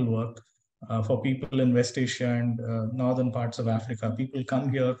seminal work for people in West Asia and northern parts of Africa. People come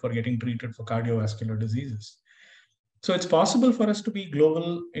here for getting treated for cardiovascular diseases. So it's possible for us to be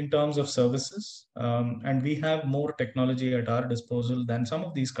global in terms of services, and we have more technology at our disposal than some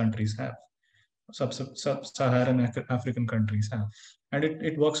of these countries have. Sub-Saharan African countries have. And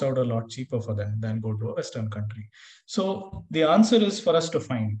it works out a lot cheaper for them than go to a Western country. So the answer is for us to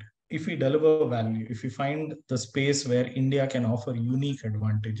find, if we deliver value, if we find the space where India can offer unique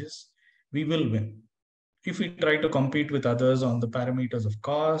advantages, we will win. If we try to compete with others on the parameters of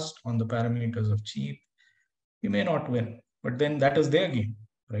cost, on the parameters of cheap, we may not win. But then that is their game,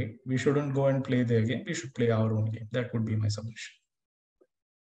 right? We shouldn't go and play their game. We should play our own game. That would be my submission.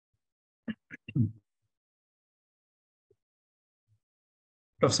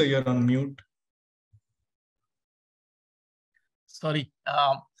 Professor, you're on mute. Sorry.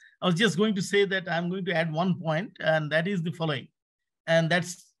 I was just going to say that I'm going to add one point, and that is the following. And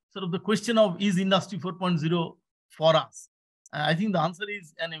that's sort of the question of, is Industry 4.0 for us? I think the answer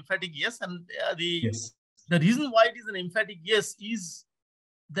is an emphatic yes. And the reason why it is an emphatic yes is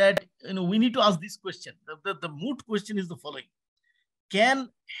that we need to ask this question. The moot question is the following. Can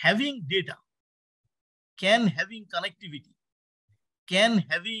having data, can having connectivity, can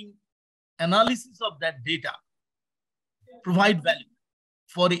having analysis of that data provide value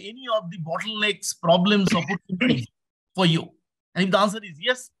for any of the bottlenecks, problems, opportunities for you? And if the answer is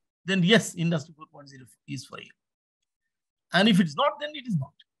yes, then yes, Industry 4.0 is for you. And if it's not, then it is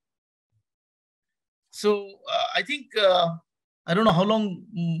not. So I think, I don't know how long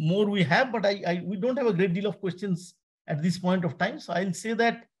more we have, but we don't have a great deal of questions at this point of time. So I'll say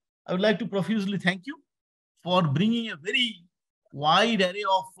that I would like to profusely thank you for bringing a very wide array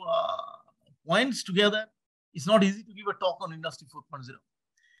of points together. It's not easy to give a talk on Industry 4.0.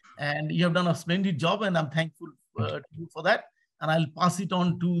 And you have done a splendid job, and I'm thankful to you for that. And I'll pass it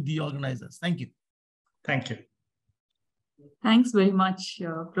on to the organizers. Thank you. Thank you. Thanks very much,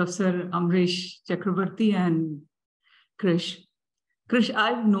 Professor Amrish Chakrabarty and Krish. Krish,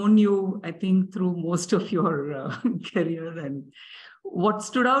 I've known you, I think, through most of your career. And what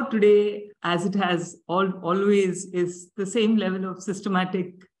stood out today, as it has always, is the same level of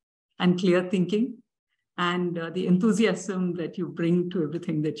systematic and clear thinking, and the enthusiasm that you bring to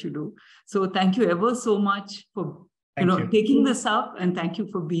everything that you do. So thank you ever so much for taking this up, and thank you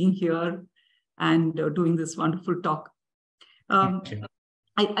for being here and doing this wonderful talk.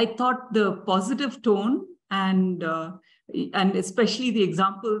 I thought the positive tone and especially the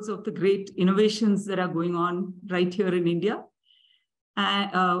examples of the great innovations that are going on right here in India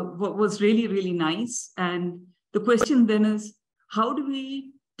was really, really nice. And the question then is, how do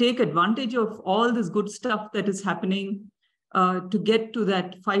we take advantage of all this good stuff that is happening to get to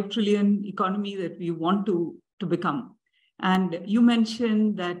that 5 trillion economy that we want to become? And you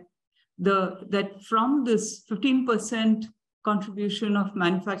mentioned that that from this 15% contribution of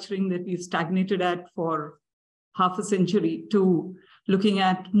manufacturing that we've stagnated at for half a century to looking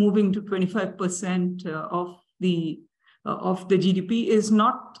at moving to 25% of the GDP is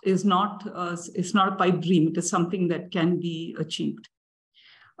not a pipe dream. It is something that can be achieved.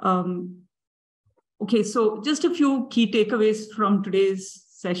 Okay, so just a few key takeaways from today's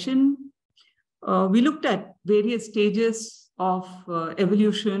session. We looked at various stages of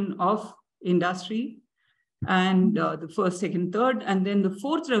evolution of industry, and the first, second, third, and then the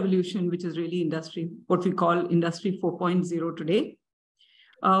fourth revolution, which is really industry, what we call Industry 4.0 today.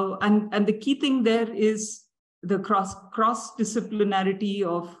 And the key thing there is the cross-disciplinarity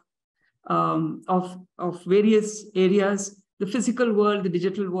of various areas, the physical world, the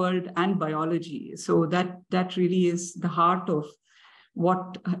digital world, and biology. So that really is the heart of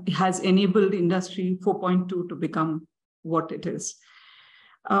what has enabled Industry 4.2 to become what it is.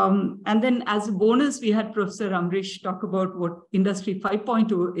 And then as a bonus, we had Professor Amrish talk about what Industry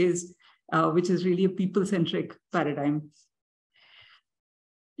 5.2 is, which is really a people-centric paradigm.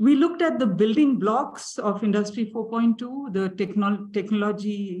 We looked at the building blocks of Industry 4.2, the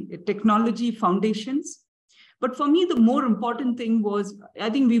technology foundations. But for me, the more important thing was,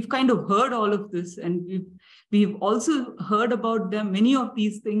 I think we've kind of heard all of this, and we've also heard about them, many of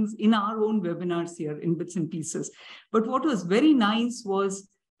these things in our own webinars here in bits and pieces. But what was very nice was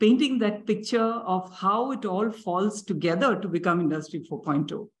painting that picture of how it all falls together to become Industry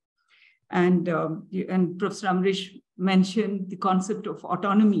 4.2. And Professor Amrish mentioned the concept of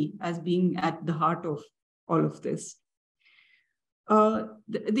autonomy as being at the heart of all of this.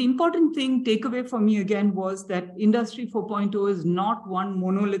 The important takeaway for me again was that Industry 4.0 is not one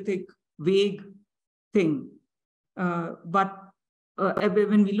monolithic, vague thing. But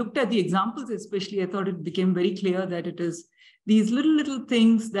when we looked at the examples, especially, I thought it became very clear that it is these little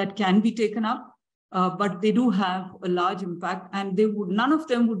things that can be taken up, but they do have a large impact, and none of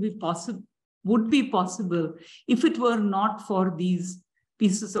them would be possible if it were not for these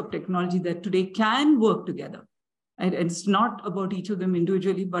pieces of technology that today can work together. And it's not about each of them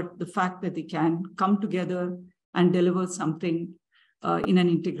individually, but the fact that they can come together and deliver something in an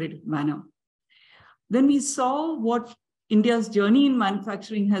integrated manner. Then we saw what India's journey in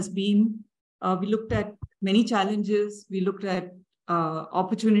manufacturing has been. We looked at many challenges. We looked at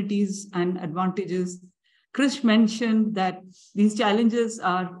opportunities and advantages. Krish mentioned that these challenges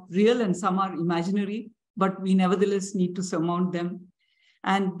are real and some are imaginary, but we nevertheless need to surmount them.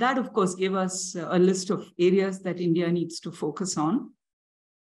 And that, of course, gave us a list of areas that India needs to focus on.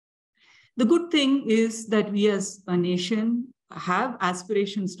 The good thing is that we as a nation have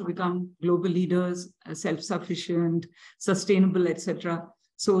aspirations to become global leaders, self-sufficient, sustainable, etc.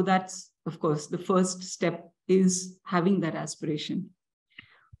 So that's, of course, the first step is having that aspiration.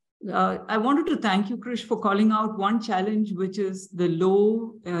 I wanted to thank you, Krish, for calling out one challenge, which is the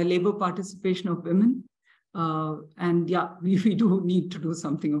low labor participation of women. And yeah, we do need to do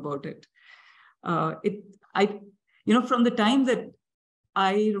something about it. From the time that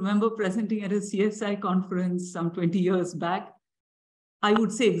I remember presenting at a CSI conference some 20 years back, I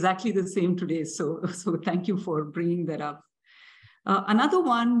would say exactly the same today. So thank you for bringing that up. Another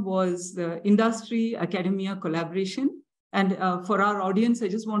one was the industry-academia collaboration. And for our audience, I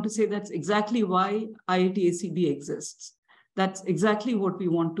just want to say that's exactly why IITACB exists. That's exactly what we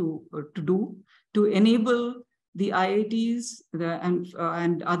want to do. to enable the IITs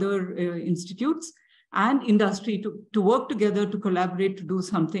and other institutes and industry to work together, to collaborate, to do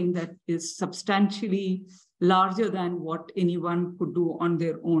something that is substantially larger than what anyone could do on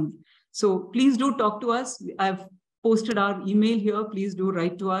their own. So please do talk to us. I've posted our email here. Please do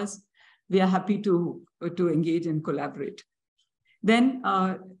write to us. We are happy to engage and collaborate. Then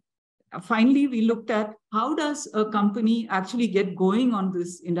finally, we looked at how does a company actually get going on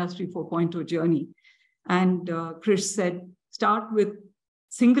this Industry 4.0 journey. And Krish said, start with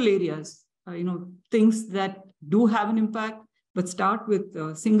single areas, things that do have an impact, but start with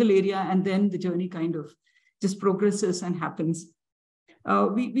a single area, and then the journey kind of just progresses and happens.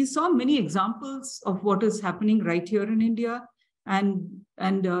 We saw many examples of what is happening right here in India, and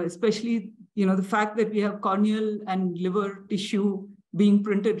especially the fact that we have corneal and liver tissue being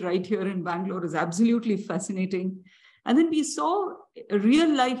printed right here in Bangalore is absolutely fascinating. And then we saw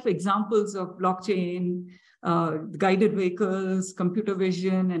real life examples of blockchain, guided vehicles, computer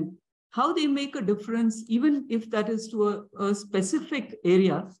vision, and how they make a difference, even if that is to a specific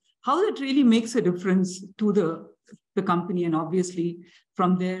area, how that really makes a difference to the company, and obviously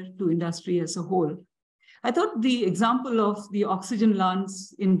from there to industry as a whole. I thought the example of the oxygen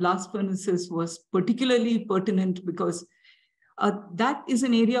lamps in blast furnaces was particularly pertinent because that is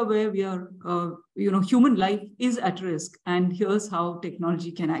an area where we are, human life is at risk, and here's how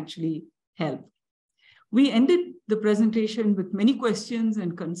technology can actually help. We ended the presentation with many questions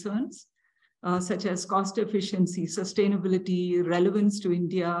and concerns, such as cost efficiency, sustainability, relevance to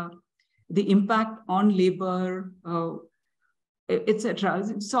India, the impact on labor, etc.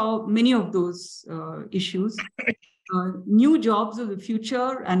 So many of those issues. New jobs of the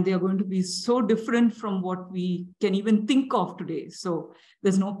future, and they are going to be so different from what we can even think of today. So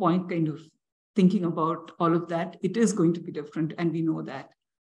there's no point kind of thinking about all of that. It is going to be different, and we know that.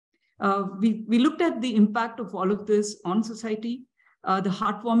 We looked at the impact of all of this on society. The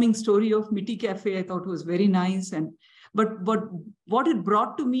heartwarming story of Mitti Cafe I thought was very nice. But what it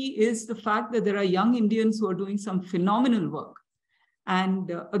brought to me is the fact that there are young Indians who are doing some phenomenal work.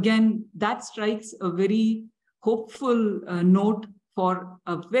 And again, that strikes a very hopeful note for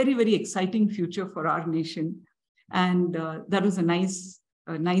a very, very exciting future for our nation. And that was a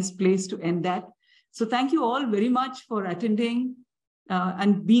nice place to end that. So thank you all very much for attending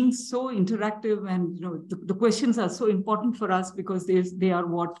and being so interactive. And the questions are so important for us because they are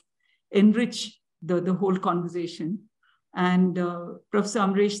what enrich the whole conversation. And Professor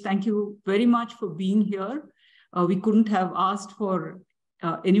Amresh, thank you very much for being here. We couldn't have asked for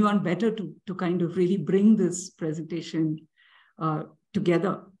anyone better to kind of really bring this presentation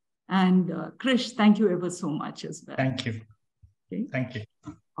together. And Krish, thank you ever so much as well. Thank you. Okay. Thank you.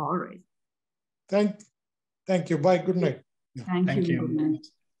 All right. Thank you. Bye. Good night. Thank you. Good night.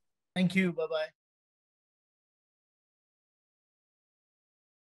 Thank you. Bye-bye.